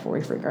wrap it up before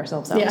we freak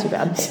ourselves out too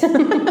bad.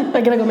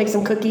 I gotta go make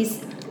some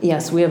cookies.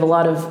 Yes, we have a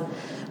lot of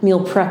meal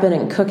prepping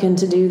and cooking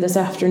to do this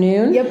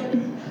afternoon. Yep.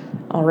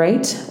 All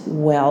right.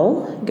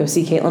 Well, go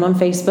see Caitlin on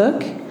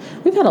Facebook.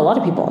 We've had a lot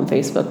of people on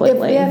Facebook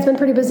lately. Yeah, it's been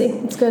pretty busy.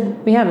 It's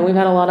good. We have, and we've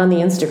had a lot on the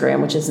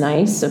Instagram, which is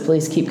nice. So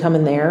please keep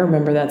coming there.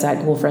 Remember, that's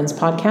at Ghoul Friends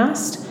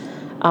Podcast.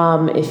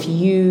 If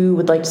you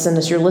would like to send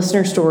us your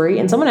listener story,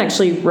 and someone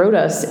actually wrote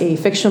us a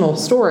fictional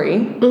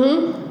story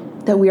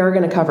that we are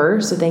going to cover,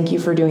 so thank you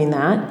for doing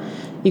that.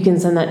 You can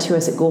send that to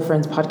us at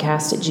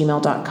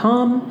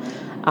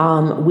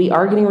ghoulfriendspodcast@gmail.com. We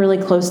are getting really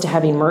close to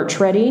having merch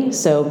ready,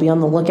 so be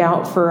on the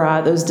lookout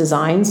for those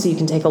designs so you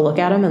can take a look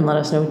at them and let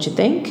us know what you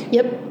think.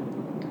 Yep.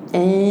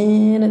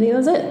 And I think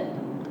that's it.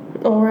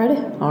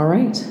 Alrighty. All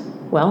right.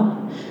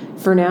 Well,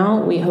 for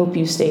now, we hope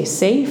you stay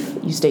safe,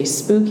 you stay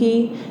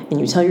spooky, and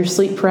you tell your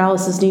sleep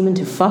paralysis demon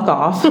to fuck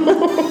off.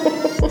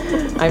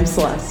 I'm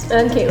Celeste.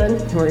 I'm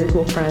Caitlin. We're your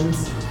cool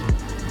friends.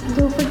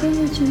 Don't forget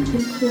you can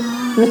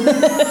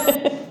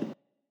fly.